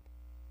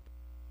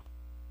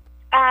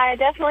 I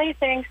definitely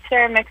think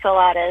Sir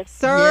Mix-a-Lot is.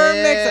 Sir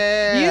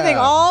Mix-a-Lot. You think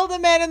all the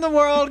men in the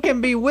world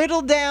can be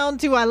whittled down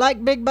to I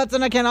like big butts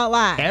and I cannot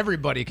lie?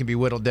 Everybody can be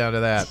whittled down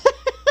to that.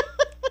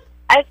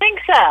 I think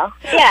so.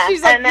 Yeah.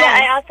 She's like, and then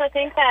yes. I also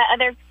think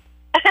that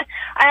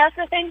I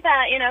also think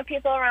that,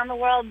 people around the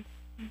world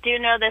do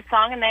know this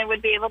song, and they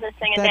would be able to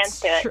sing and dance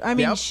to it. I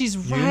mean, Yep. she's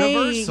right.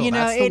 Universal. You know,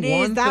 That's the it is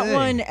one that thing.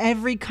 one.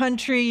 Every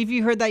country, if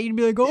you heard that, you'd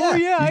be like, "Oh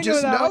yeah, I you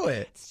just know that." know one.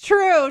 it. It's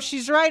true.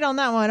 She's right on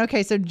that one.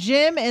 Okay, so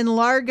Jim in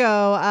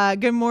Largo.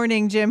 Good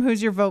morning, Jim.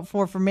 Who's your vote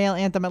for male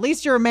anthem? At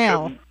least you're a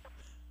male.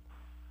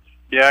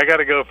 Yeah, I got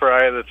to go for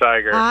Eye of the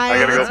Tiger. Eye I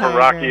got to of go the for Tiger.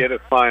 Rocky at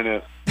its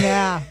finest.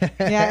 Yeah,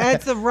 yeah.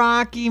 It's a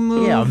Rocky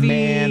movie. Yeah, a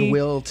man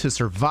will to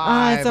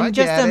survive. It's I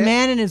just get a it.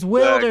 man and his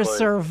will to Exactly.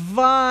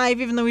 survive,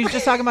 even though he's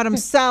just talking about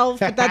himself,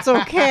 but that's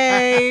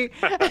okay.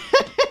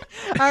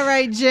 All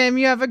right, Jim,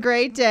 you have a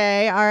great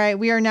day. All right,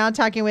 we are now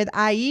talking with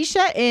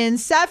Aisha in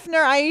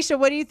Sefner. Aisha,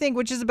 what do you think?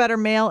 Which is a better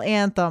male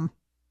anthem?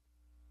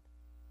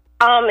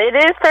 It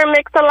is Sir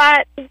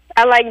Mix-a-Lot.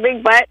 I like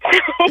big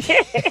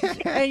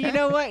butts. And you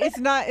know what? It's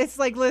not. It's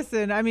like,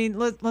 listen. I mean,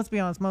 let's be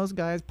honest. Most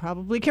guys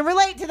probably can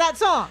relate to that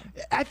song.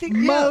 I think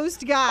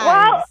Most guys.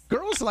 Well,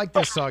 girls like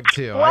this song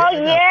too. well, I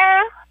know.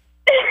 yeah.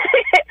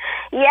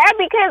 Yeah,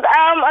 because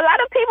a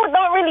lot of people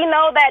don't really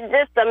know that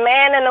just the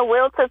man and the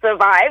will to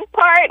survive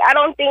part. I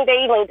don't think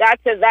they even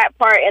got to that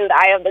part in the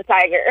Eye of the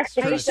Tiger. true. It's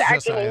To just Eye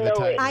actually of the know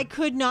Tiger. it. I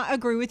could not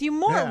agree with you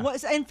more.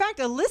 Yeah. In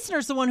fact, a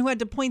listener's the one who had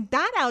to point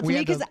that out to We me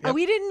had to- because yep.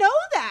 we didn't know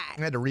that.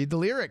 I had to read the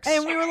lyrics.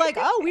 And we were like,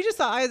 oh, we just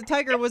thought Eye of the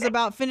Tiger was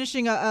about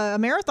finishing a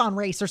marathon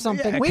race or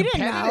something. Yeah, We didn't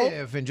know.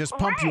 competitive and just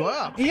pump you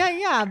up.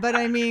 Yeah. But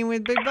I mean,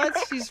 with Big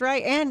Butts, she's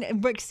right.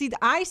 But see,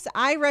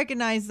 I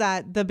recognize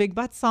that the Big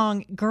Butts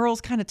song, girls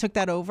kind of took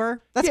that over.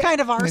 That's kind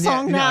of our And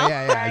song yeah, now. No,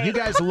 yeah. You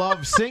guys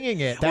love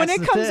singing it. That's When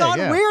it the comes thing, on,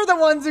 yeah. we're the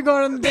ones who go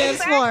on the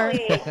dance floor.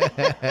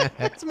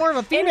 Exactly. It's more of a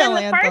And female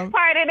then the anthem. first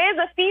part, it is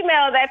a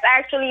female that's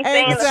actually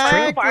saying the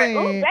first part. Exactly.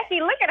 Ooh,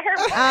 Becky, look at her.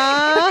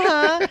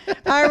 Uh-huh.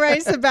 All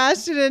right,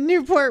 Sebastian in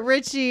Newport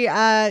Richie.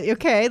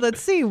 Okay,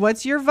 let's see.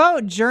 What's your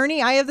vote?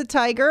 Journey, Eye of the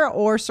Tiger,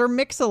 or Sir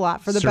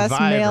Mix-a-Lot for the best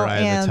Survivor, male Eye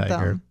of the Tiger.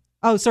 anthem?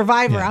 Oh,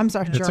 Survivor. Yeah, I'm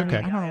sorry, it's Journey. okay.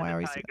 I don't know why I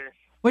always say that.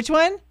 Which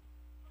one?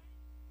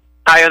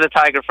 Eye of the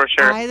Tiger for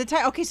sure. Eye of the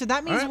Tiger. Okay, so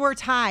that means All right. we're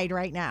tied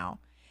right now.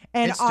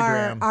 And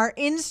Instagram. our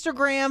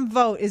Instagram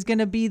vote is going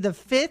to be the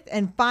fifth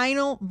and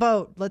final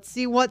vote. Let's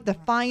see what the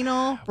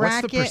final What's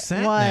bracket the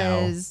percent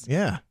was. now?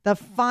 Yeah. The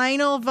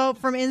final vote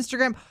from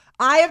Instagram.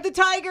 Eye of the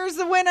Tiger is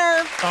the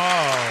winner.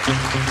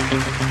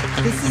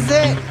 Oh. This is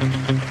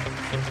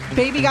it.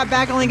 Baby Got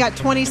Back only got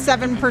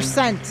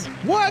 27%.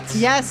 What?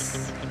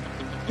 Yes.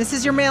 This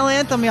is your male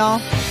anthem, y'all.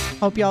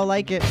 Hope y'all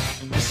like it.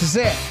 This is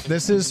it.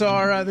 This is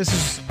our. This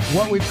is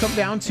what we've come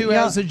down to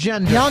as a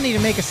gender. Y'all need to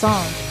make a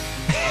song.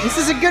 This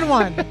is a good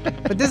one,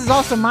 but this is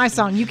also my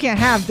song. You can't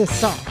have this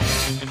song.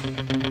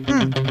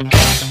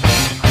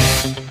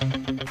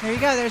 There you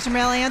go. There's your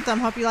male anthem.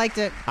 Hope you liked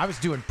it. I was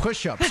doing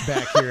push-ups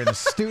back here in the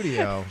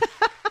studio.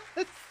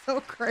 So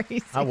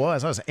crazy. I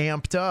was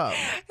amped up.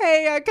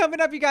 Hey,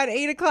 coming up, you got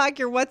 8 o'clock,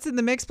 your What's in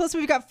the Mix. Plus,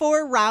 we've got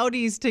 4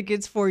 Rowdies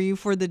tickets for you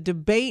for the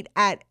debate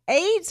at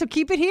 8. So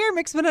keep it here,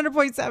 Mix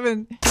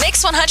 100.7.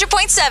 Mix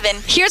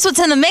 100.7. Here's what's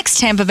in the mix,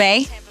 Tampa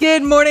Bay.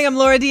 Good morning. I'm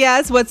Laura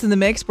Diaz. What's in the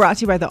Mix? Brought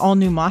to you by the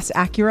all-new Moss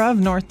Acura of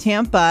North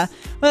Tampa.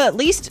 Well, at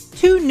least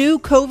 2 new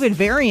COVID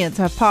variants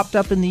have popped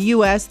up in the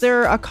U.S.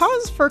 They're a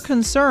cause for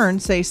concern,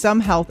 say some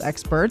health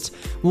experts.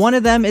 One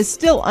of them is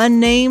still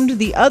unnamed.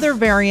 The other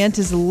variant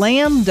is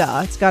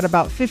Lambda. It's got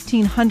about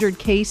 1,500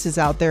 cases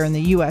out there in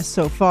the U.S.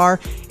 so far.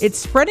 It's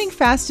spreading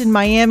fast in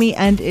Miami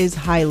and is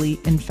highly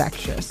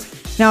infectious.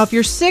 Now, if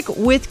you're sick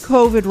with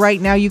COVID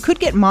right now, you could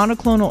get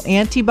monoclonal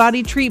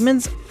antibody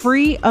treatments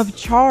free of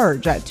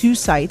charge at 2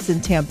 sites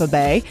in Tampa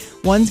Bay.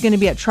 One's going to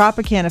be at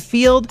Tropicana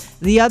Field.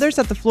 The other's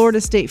at the Florida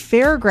State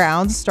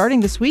Fairgrounds starting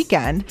this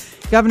weekend.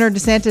 Governor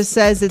DeSantis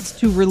says it's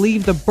to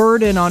relieve the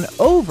burden on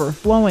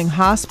overflowing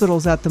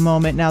hospitals at the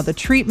moment. Now, the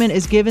treatment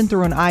is given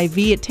through an IV.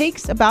 It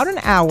takes about an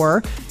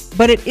hour,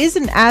 but it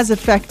isn't as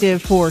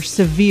effective for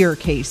severe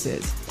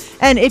cases.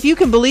 And if you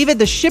can believe it,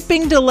 the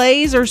shipping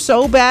delays are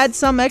so bad,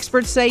 some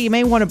experts say you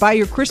may want to buy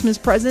your Christmas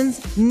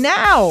presents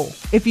now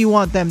if you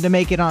want them to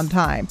make it on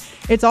time.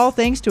 It's all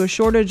thanks to a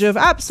shortage of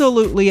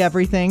absolutely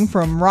everything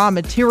from raw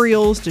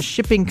materials to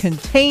shipping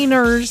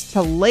containers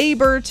to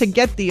labor to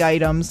get the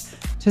items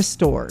to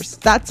stores.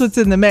 That's what's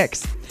in the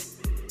mix.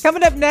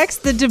 Coming up next,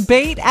 the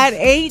debate at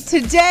 8.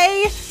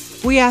 Today,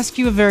 we ask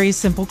you a very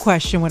simple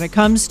question when it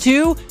comes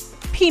to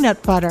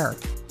peanut butter.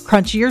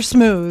 Crunchy or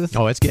smooth?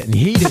 Oh, it's getting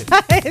heated.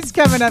 It's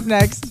coming up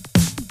next.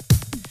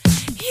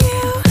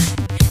 You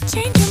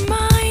change your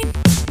mind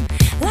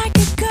like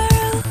a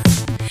girl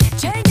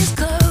changes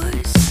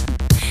clothes.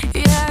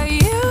 Yeah,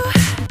 you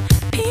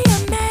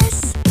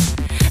PMS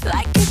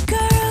like a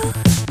girl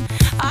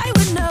I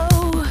would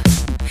know.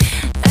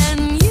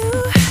 And you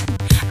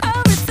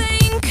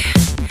overthink,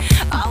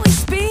 always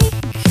speak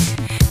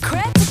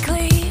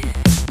critically.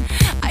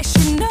 I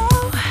should know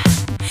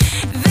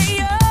that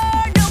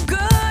you're no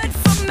good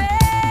for me.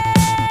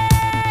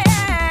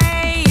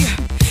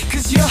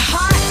 'Cause you're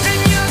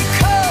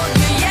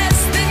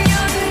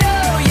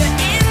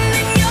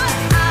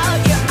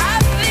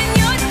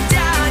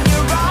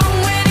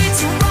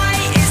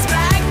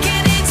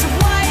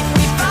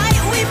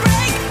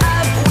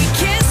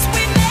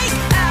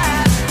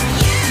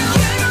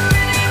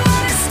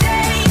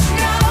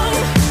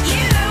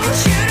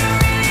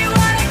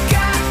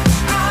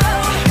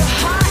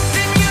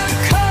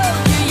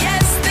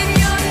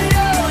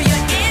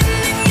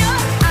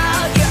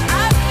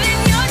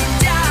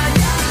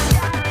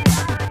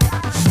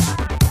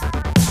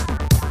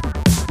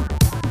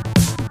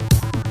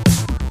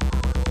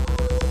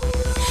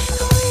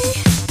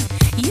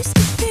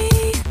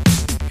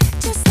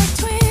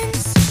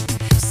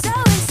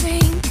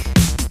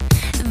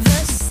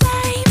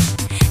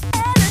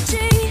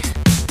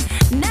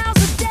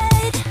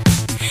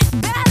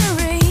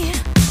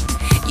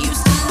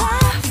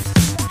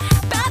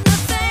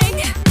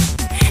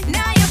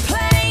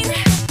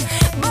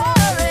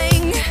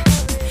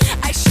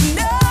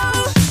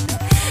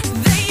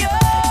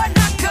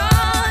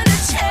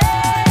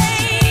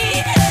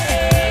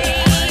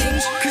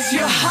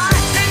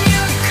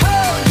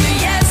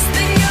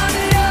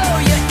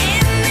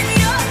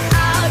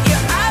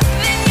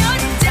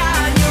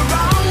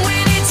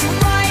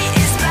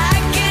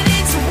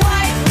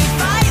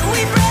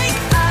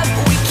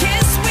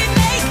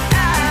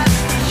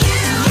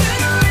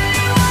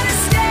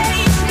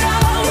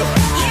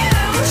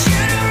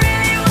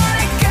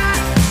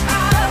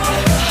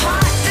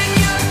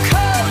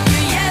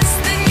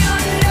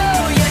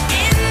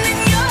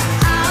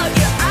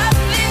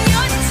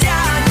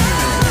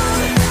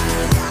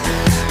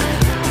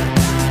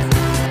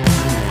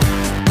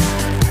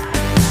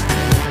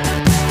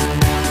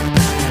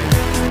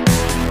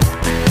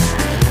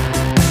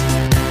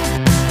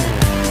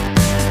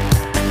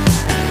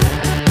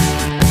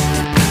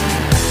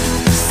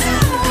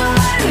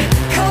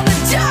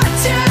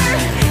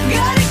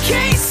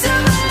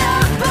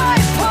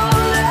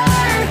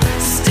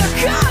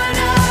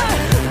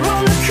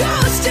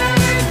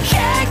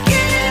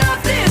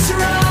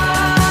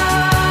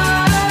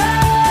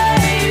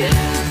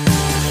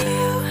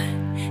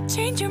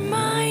change your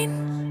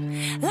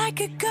mind like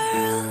a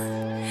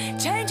girl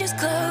changes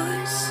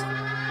clothes.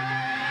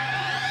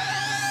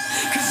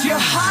 'Cause you're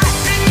hot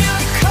and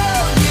you're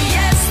cold, you're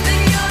yes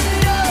then you're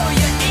no,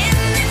 you're in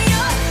and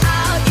you're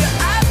out, you're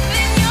up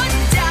and you're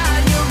down,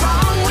 you're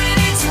wrong when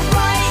it's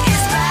right,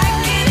 it's black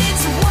and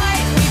it's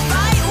white, we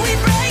fight, we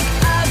break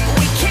up,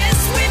 we kiss,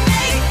 we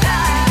make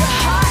up. You're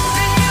hot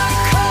and you're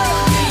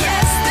cold, you're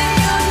yes then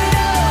you're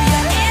no,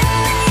 you're in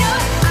and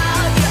you're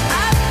out, you're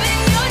up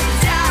and you're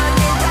down,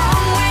 you're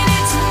wrong when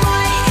it's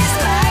right, it's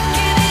black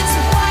and it's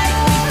white,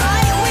 we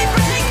fight, we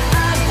break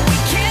up, we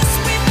kiss,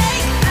 we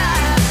make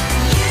up.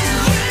 You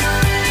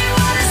don't really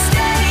wanna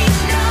stay,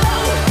 no.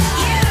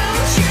 You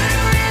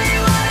don't really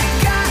wanna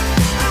go.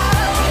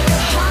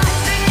 You're hot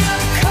then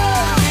you're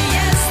cold, you're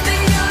yes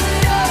then you're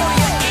no,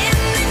 you're in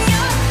and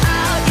you're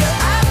out, you're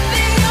up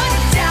and you're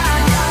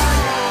down.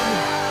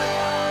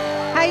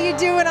 How you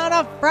doing on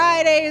a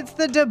Friday? It's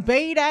the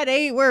debate at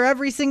 8, where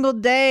every single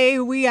day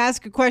we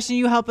ask a question.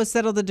 You help us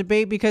settle the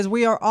debate because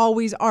we are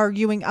always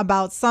arguing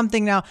about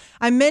something. Now,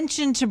 I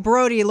mentioned to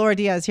Brody, Laura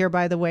Diaz here,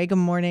 by the way. Good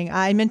morning.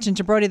 I mentioned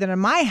to Brody that in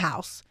my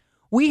house,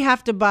 we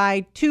have to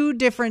buy 2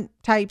 different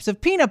types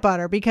of peanut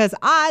butter because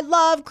I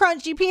love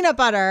crunchy peanut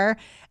butter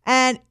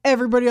and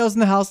everybody else in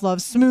the house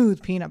loves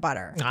smooth peanut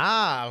butter.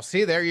 Ah,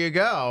 see, there you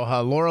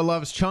go. Laura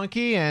loves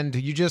chunky, and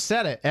you just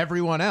said it.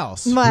 Everyone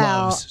else Well,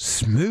 loves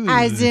smooth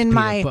As in peanut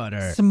my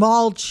butter.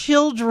 small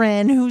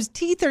children whose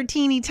teeth are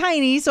teeny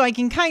tiny, so I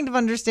can kind of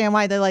understand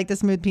why they like the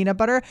smooth peanut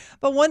butter.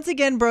 But once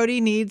again,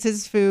 Brody needs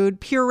his food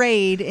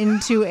pureed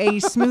into a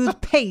smooth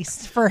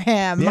paste for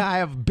him. Yeah, I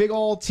have big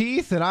old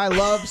teeth, and I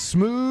love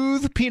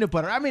smooth peanut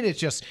butter. I mean, it's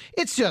just,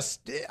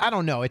 I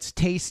don't know. It's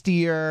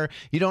tastier.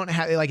 You don't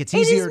have, like, it's It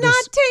easier is to... not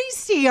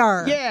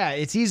tastier. Yeah,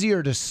 it's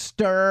easier to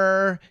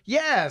stir.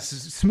 Yes,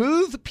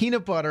 smooth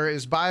peanut butter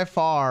is by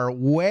far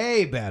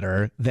way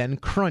better than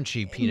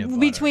crunchy peanut butter.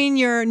 Between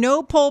your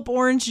no pulp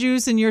orange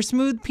juice and your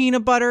smooth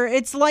peanut butter,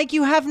 it's like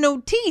you have no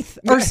teeth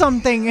or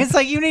something. It's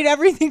like you need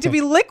everything to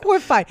be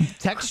liquefied.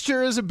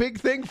 Texture is a big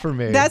thing for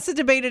me. That's the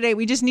debate today.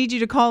 We just need you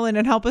to call in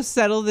and help us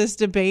settle this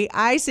debate.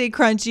 I say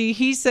crunchy.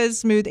 He says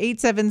smooth.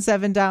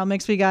 877 dial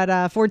mix. We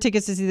got 4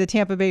 tickets to see the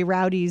Tampa Bay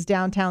Rowdies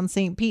downtown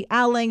St. Pete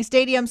Al Lang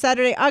Stadium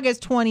Saturday,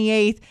 August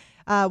 28th.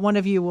 One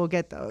of you will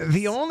get those.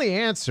 The only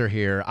answer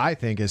here, I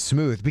think, is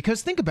smooth.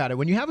 Because think about it.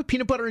 When you have a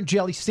peanut butter and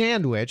jelly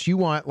sandwich, you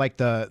want, like,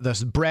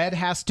 the bread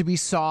has to be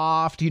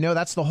soft. You know,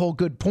 that's the whole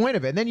good point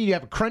of it. And then you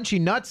have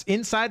crunchy nuts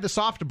inside the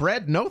soft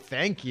bread. No,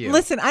 thank you.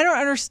 Listen, I don't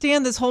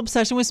understand this whole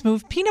obsession with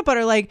smooth peanut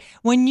butter. Like,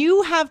 when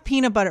you have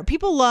peanut butter,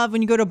 people love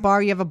when you go to a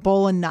bar, you have a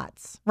bowl of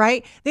nuts,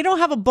 right? They don't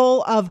have a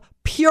bowl of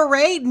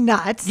pureed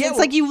nuts. Yeah, it's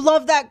like you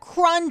love that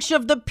crunch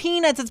of the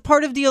peanuts. It's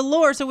part of the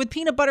allure. So with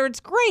peanut butter,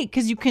 it's great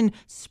because you can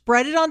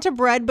spread it onto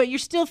bread, but you're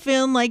still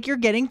feeling like you're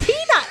getting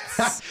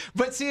peanuts.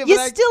 But see, you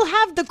still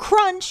have the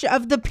crunch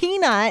of the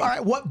peanut. All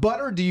right, what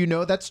butter do you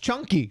know that's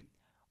chunky?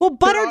 Well,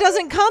 butter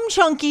doesn't come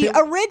chunky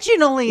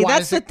originally. Why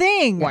That's is the it-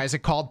 thing. Why is it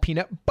called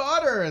peanut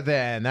butter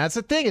then? That's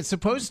the thing. It's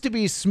supposed to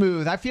be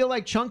smooth. I feel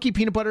like chunky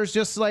peanut butter is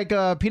just like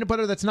peanut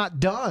butter that's not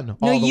done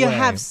all No, the you way.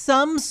 have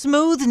some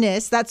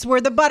smoothness. That's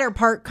where the butter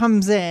part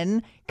comes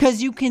in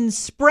because you can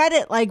spread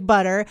it like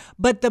butter,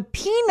 but the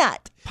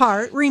peanut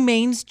part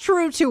remains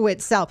true to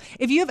itself.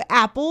 If you have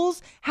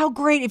apples, how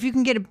great if you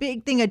can get a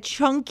big thing of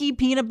chunky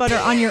peanut butter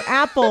on your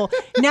apple.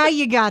 Now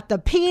you got the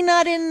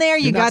peanut in there,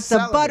 you You're not got the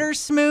selling butter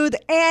smooth,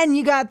 and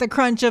you got the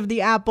crunch of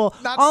the apple.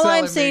 Not All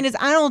I'm selling saying me. is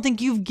I don't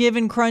think you've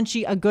given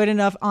crunchy a good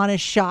enough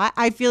honest shot.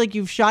 I feel like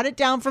you've shot it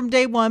down from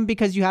day one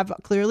because you have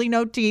clearly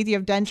no teeth, you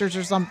have dentures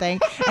or something,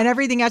 and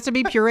everything has to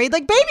be pureed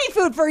like baby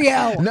food for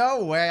you.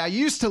 No way. I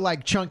used to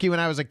like chunky when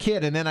I was a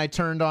kid, and then I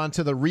turned on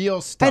to the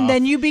real stuff. And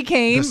then you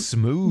became the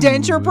smooth.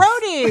 Denture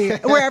Brody,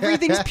 where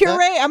everything's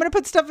puree. I'm going to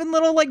put stuff in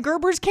little like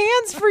Gerber's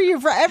cans for you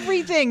for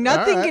everything.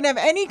 Nothing right. can have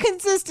any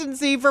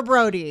consistency for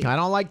Brody I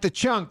don't like the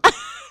chunk.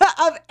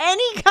 of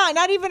any kind,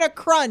 not even a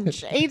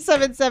crunch.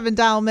 877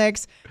 dial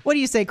mix. What do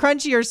you say,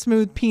 crunchy or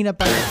smooth peanut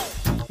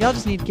butter? Y'all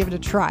just need to give it a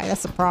try.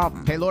 That's the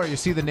problem. Hey, Laura, you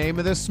see the name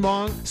of this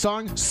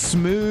song?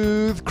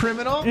 Smooth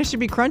Criminal? It should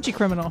be Crunchy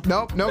Criminal.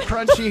 Nope, no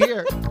crunchy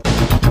here.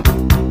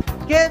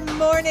 Good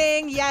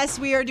morning. Yes,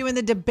 we are doing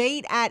the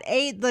debate at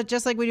 8,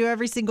 just like we do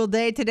every single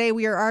day. Today,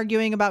 we are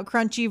arguing about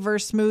crunchy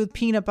versus smooth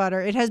peanut butter.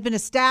 It has been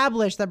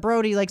established that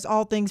Brody likes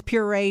all things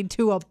pureed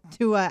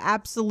to a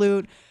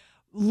absolute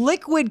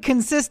liquid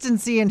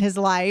consistency in his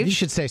life. You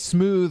should say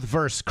smooth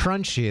versus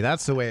crunchy.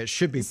 That's the way it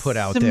should be put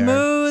out there.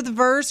 Smooth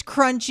versus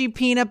crunchy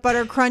peanut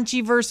butter,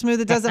 crunchy versus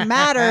smooth. It doesn't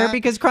matter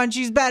because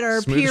crunchy's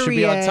better, Smooth period. should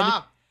be on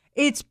top.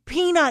 It's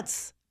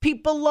peanuts.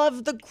 People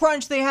love the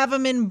crunch. They have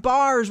them in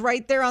bars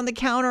right there on the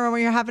counter. And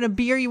when you're having a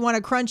beer, you want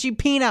a crunchy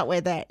peanut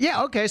with it.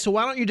 Yeah, okay, so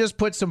why don't you just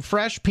put some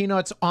fresh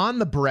peanuts on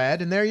the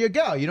bread, and there you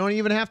go. You don't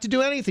even have to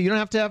do anything. You don't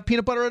have to have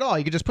peanut butter at all.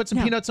 You can just put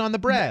some peanuts on the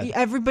bread.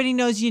 Everybody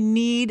knows you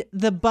need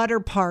the butter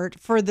part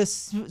for the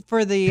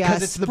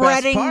Because it's the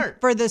spreading best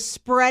part. for the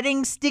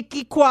spreading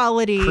sticky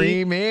quality.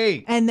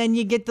 Creamy. And then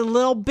you get the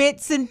little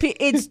bits and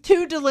it's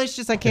too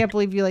delicious. I can't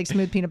believe you like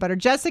smooth peanut butter.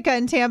 Jessica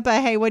in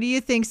Tampa, hey, what do you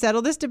think?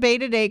 Settle this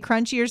debate today,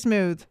 crunchy or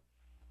smooth?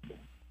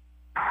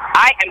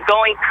 I am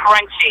going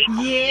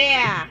crunchy.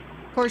 Yeah.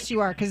 Of course you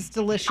are, because it's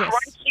delicious.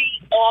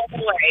 Crunchy all the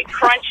way.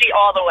 Crunchy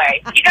all the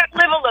way. You got to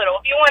live a little.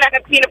 If you want to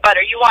have peanut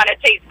butter, you want to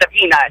taste the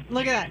peanut.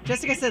 Look at that.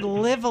 Jessica said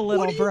live a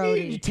little, What do you Brody.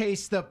 mean you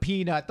taste the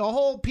peanut? The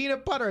whole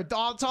peanut butter.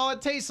 That's all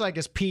it tastes like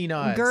is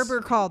peanuts.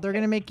 Gerber called. They're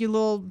going to make you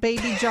little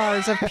baby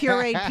jars of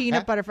pureed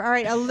peanut butter. All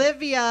right,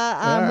 Olivia,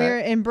 All right. we're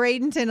in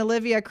Bradenton.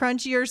 Olivia,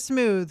 crunchy or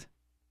smooth?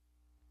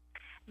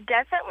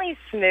 Definitely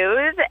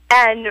smooth,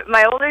 and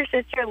my older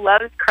sister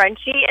loves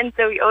crunchy, and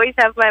so we always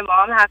have my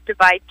mom have to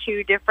buy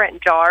 2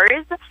 different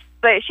jars.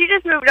 But she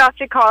just moved off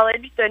to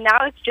college, so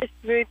now it's just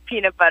smooth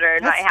peanut butter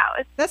in my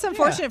house. That's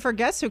unfortunate for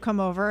guests who come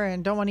over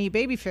and don't want to eat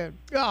baby food.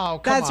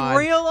 Oh, come That's on.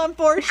 real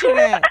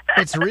unfortunate.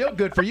 It's real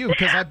good for you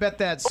because I bet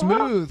that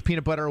smooth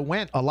peanut butter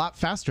went a lot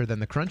faster than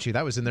the crunchy.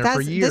 That was in there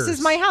for years. This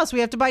is my house. We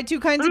have to buy 2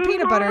 kinds of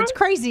peanut butter. It's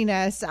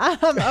craziness.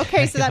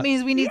 Okay, so that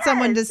means we need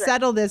someone to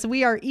settle this.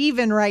 We are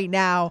even right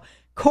now.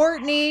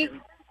 Courtney,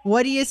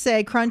 what do you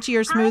say, crunchy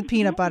or smooth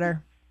peanut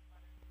butter?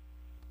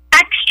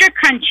 Extra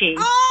crunchy.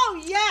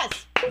 Oh,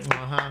 yes.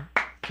 Uh-huh.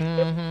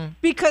 Mm-hmm.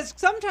 Because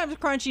sometimes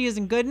crunchy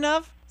isn't good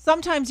enough.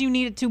 Sometimes you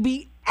need it to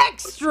be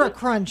extra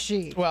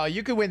crunchy. Well,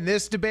 you could win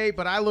this debate,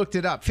 but I looked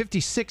it up.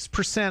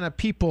 56% of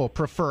people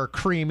prefer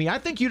creamy. I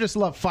think you just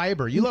love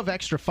fiber. You love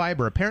extra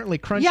fiber. Apparently,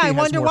 crunchy Yeah, I has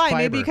wonder more why. fiber.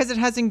 Maybe because it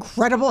has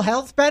incredible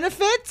health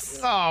benefits.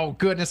 Oh,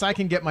 goodness. I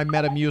can get my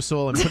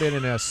Metamucil and put it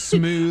in a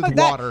smooth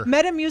That water.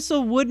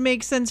 Metamucil would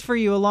make sense for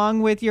you,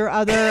 along with your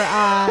other,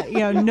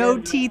 no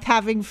teeth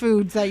having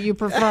foods that you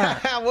prefer.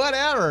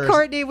 Whatever.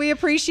 Courtney, we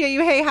appreciate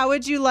you. Hey, how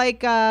would you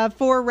like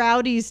 4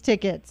 Rowdies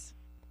tickets?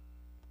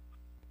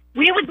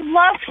 We would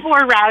love 4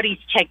 Rowdies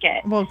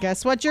tickets. Well,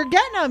 guess what? You're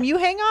getting them. You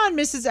hang on,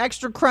 Mrs.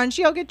 Extra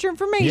Crunchy. I'll get your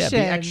information. Yeah, be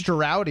extra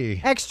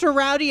rowdy. Extra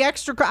rowdy, I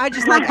just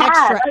like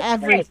extra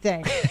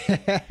everything.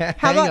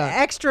 How about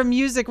extra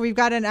music? We've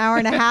got an hour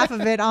and a half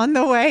of it on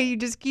the way. You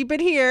just keep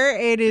it here.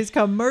 It is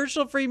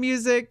commercial-free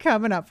music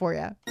coming up for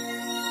you.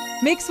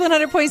 Mix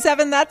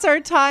 100.7, that's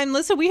our time.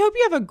 Listen, we hope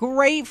you have a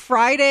great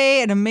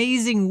Friday, an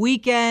amazing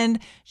weekend.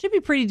 Should be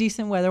pretty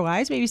decent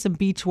weather-wise. Maybe some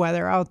beach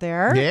weather out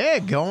there. Yeah,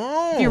 go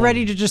on. If you're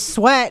ready to just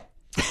sweat.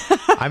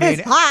 I mean,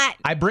 It's hot.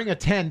 I bring a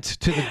tent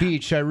to the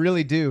beach. I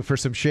really do for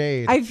some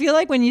shade. I feel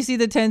like when you see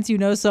the tents, you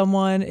know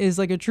someone is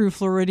like a true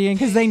Floridian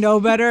because they know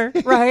better,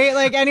 right?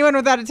 Like anyone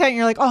without a tent,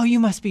 you're like, oh, you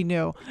must be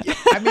new.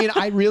 I mean,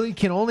 I really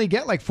can only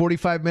get like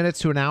 45 minutes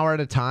to an hour at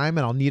a time,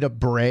 and I'll need a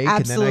break,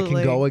 and then I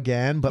Absolutely. can go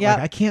again. But Yep.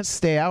 like, I can't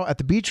stay out at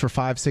the beach for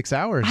 5-6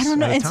 hours. I don't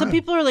know. at a And some time.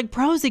 people are like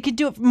pros. They could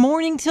do it from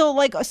morning till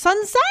like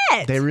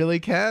sunset. They really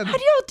can. How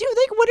do y'all do?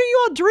 Like, what are you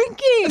all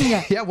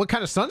drinking? Yeah, what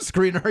kind of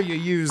sunscreen are you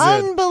using?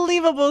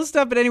 Unbelievable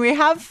stuff. But anyway,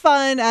 have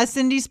fun.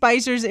 Cindy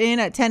Spicer's in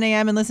at 10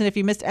 a.m. And listen, if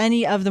you missed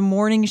any of the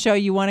morning show,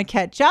 you want to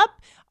catch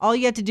up, all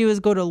you have to do is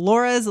go to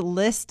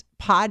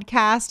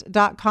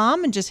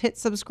lauraslistpodcast.com and just hit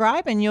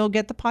subscribe and you'll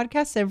get the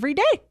podcast every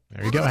day.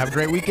 There you go. Have a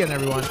great weekend,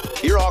 everyone.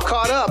 You're all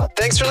caught up.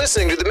 Thanks for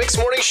listening to the Mix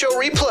Morning Show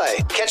replay.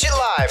 Catch it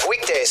live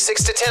weekdays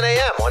 6 to 10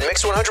 a.m. on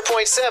Mix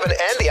 100.7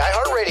 and the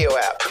iHeartRadio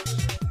app.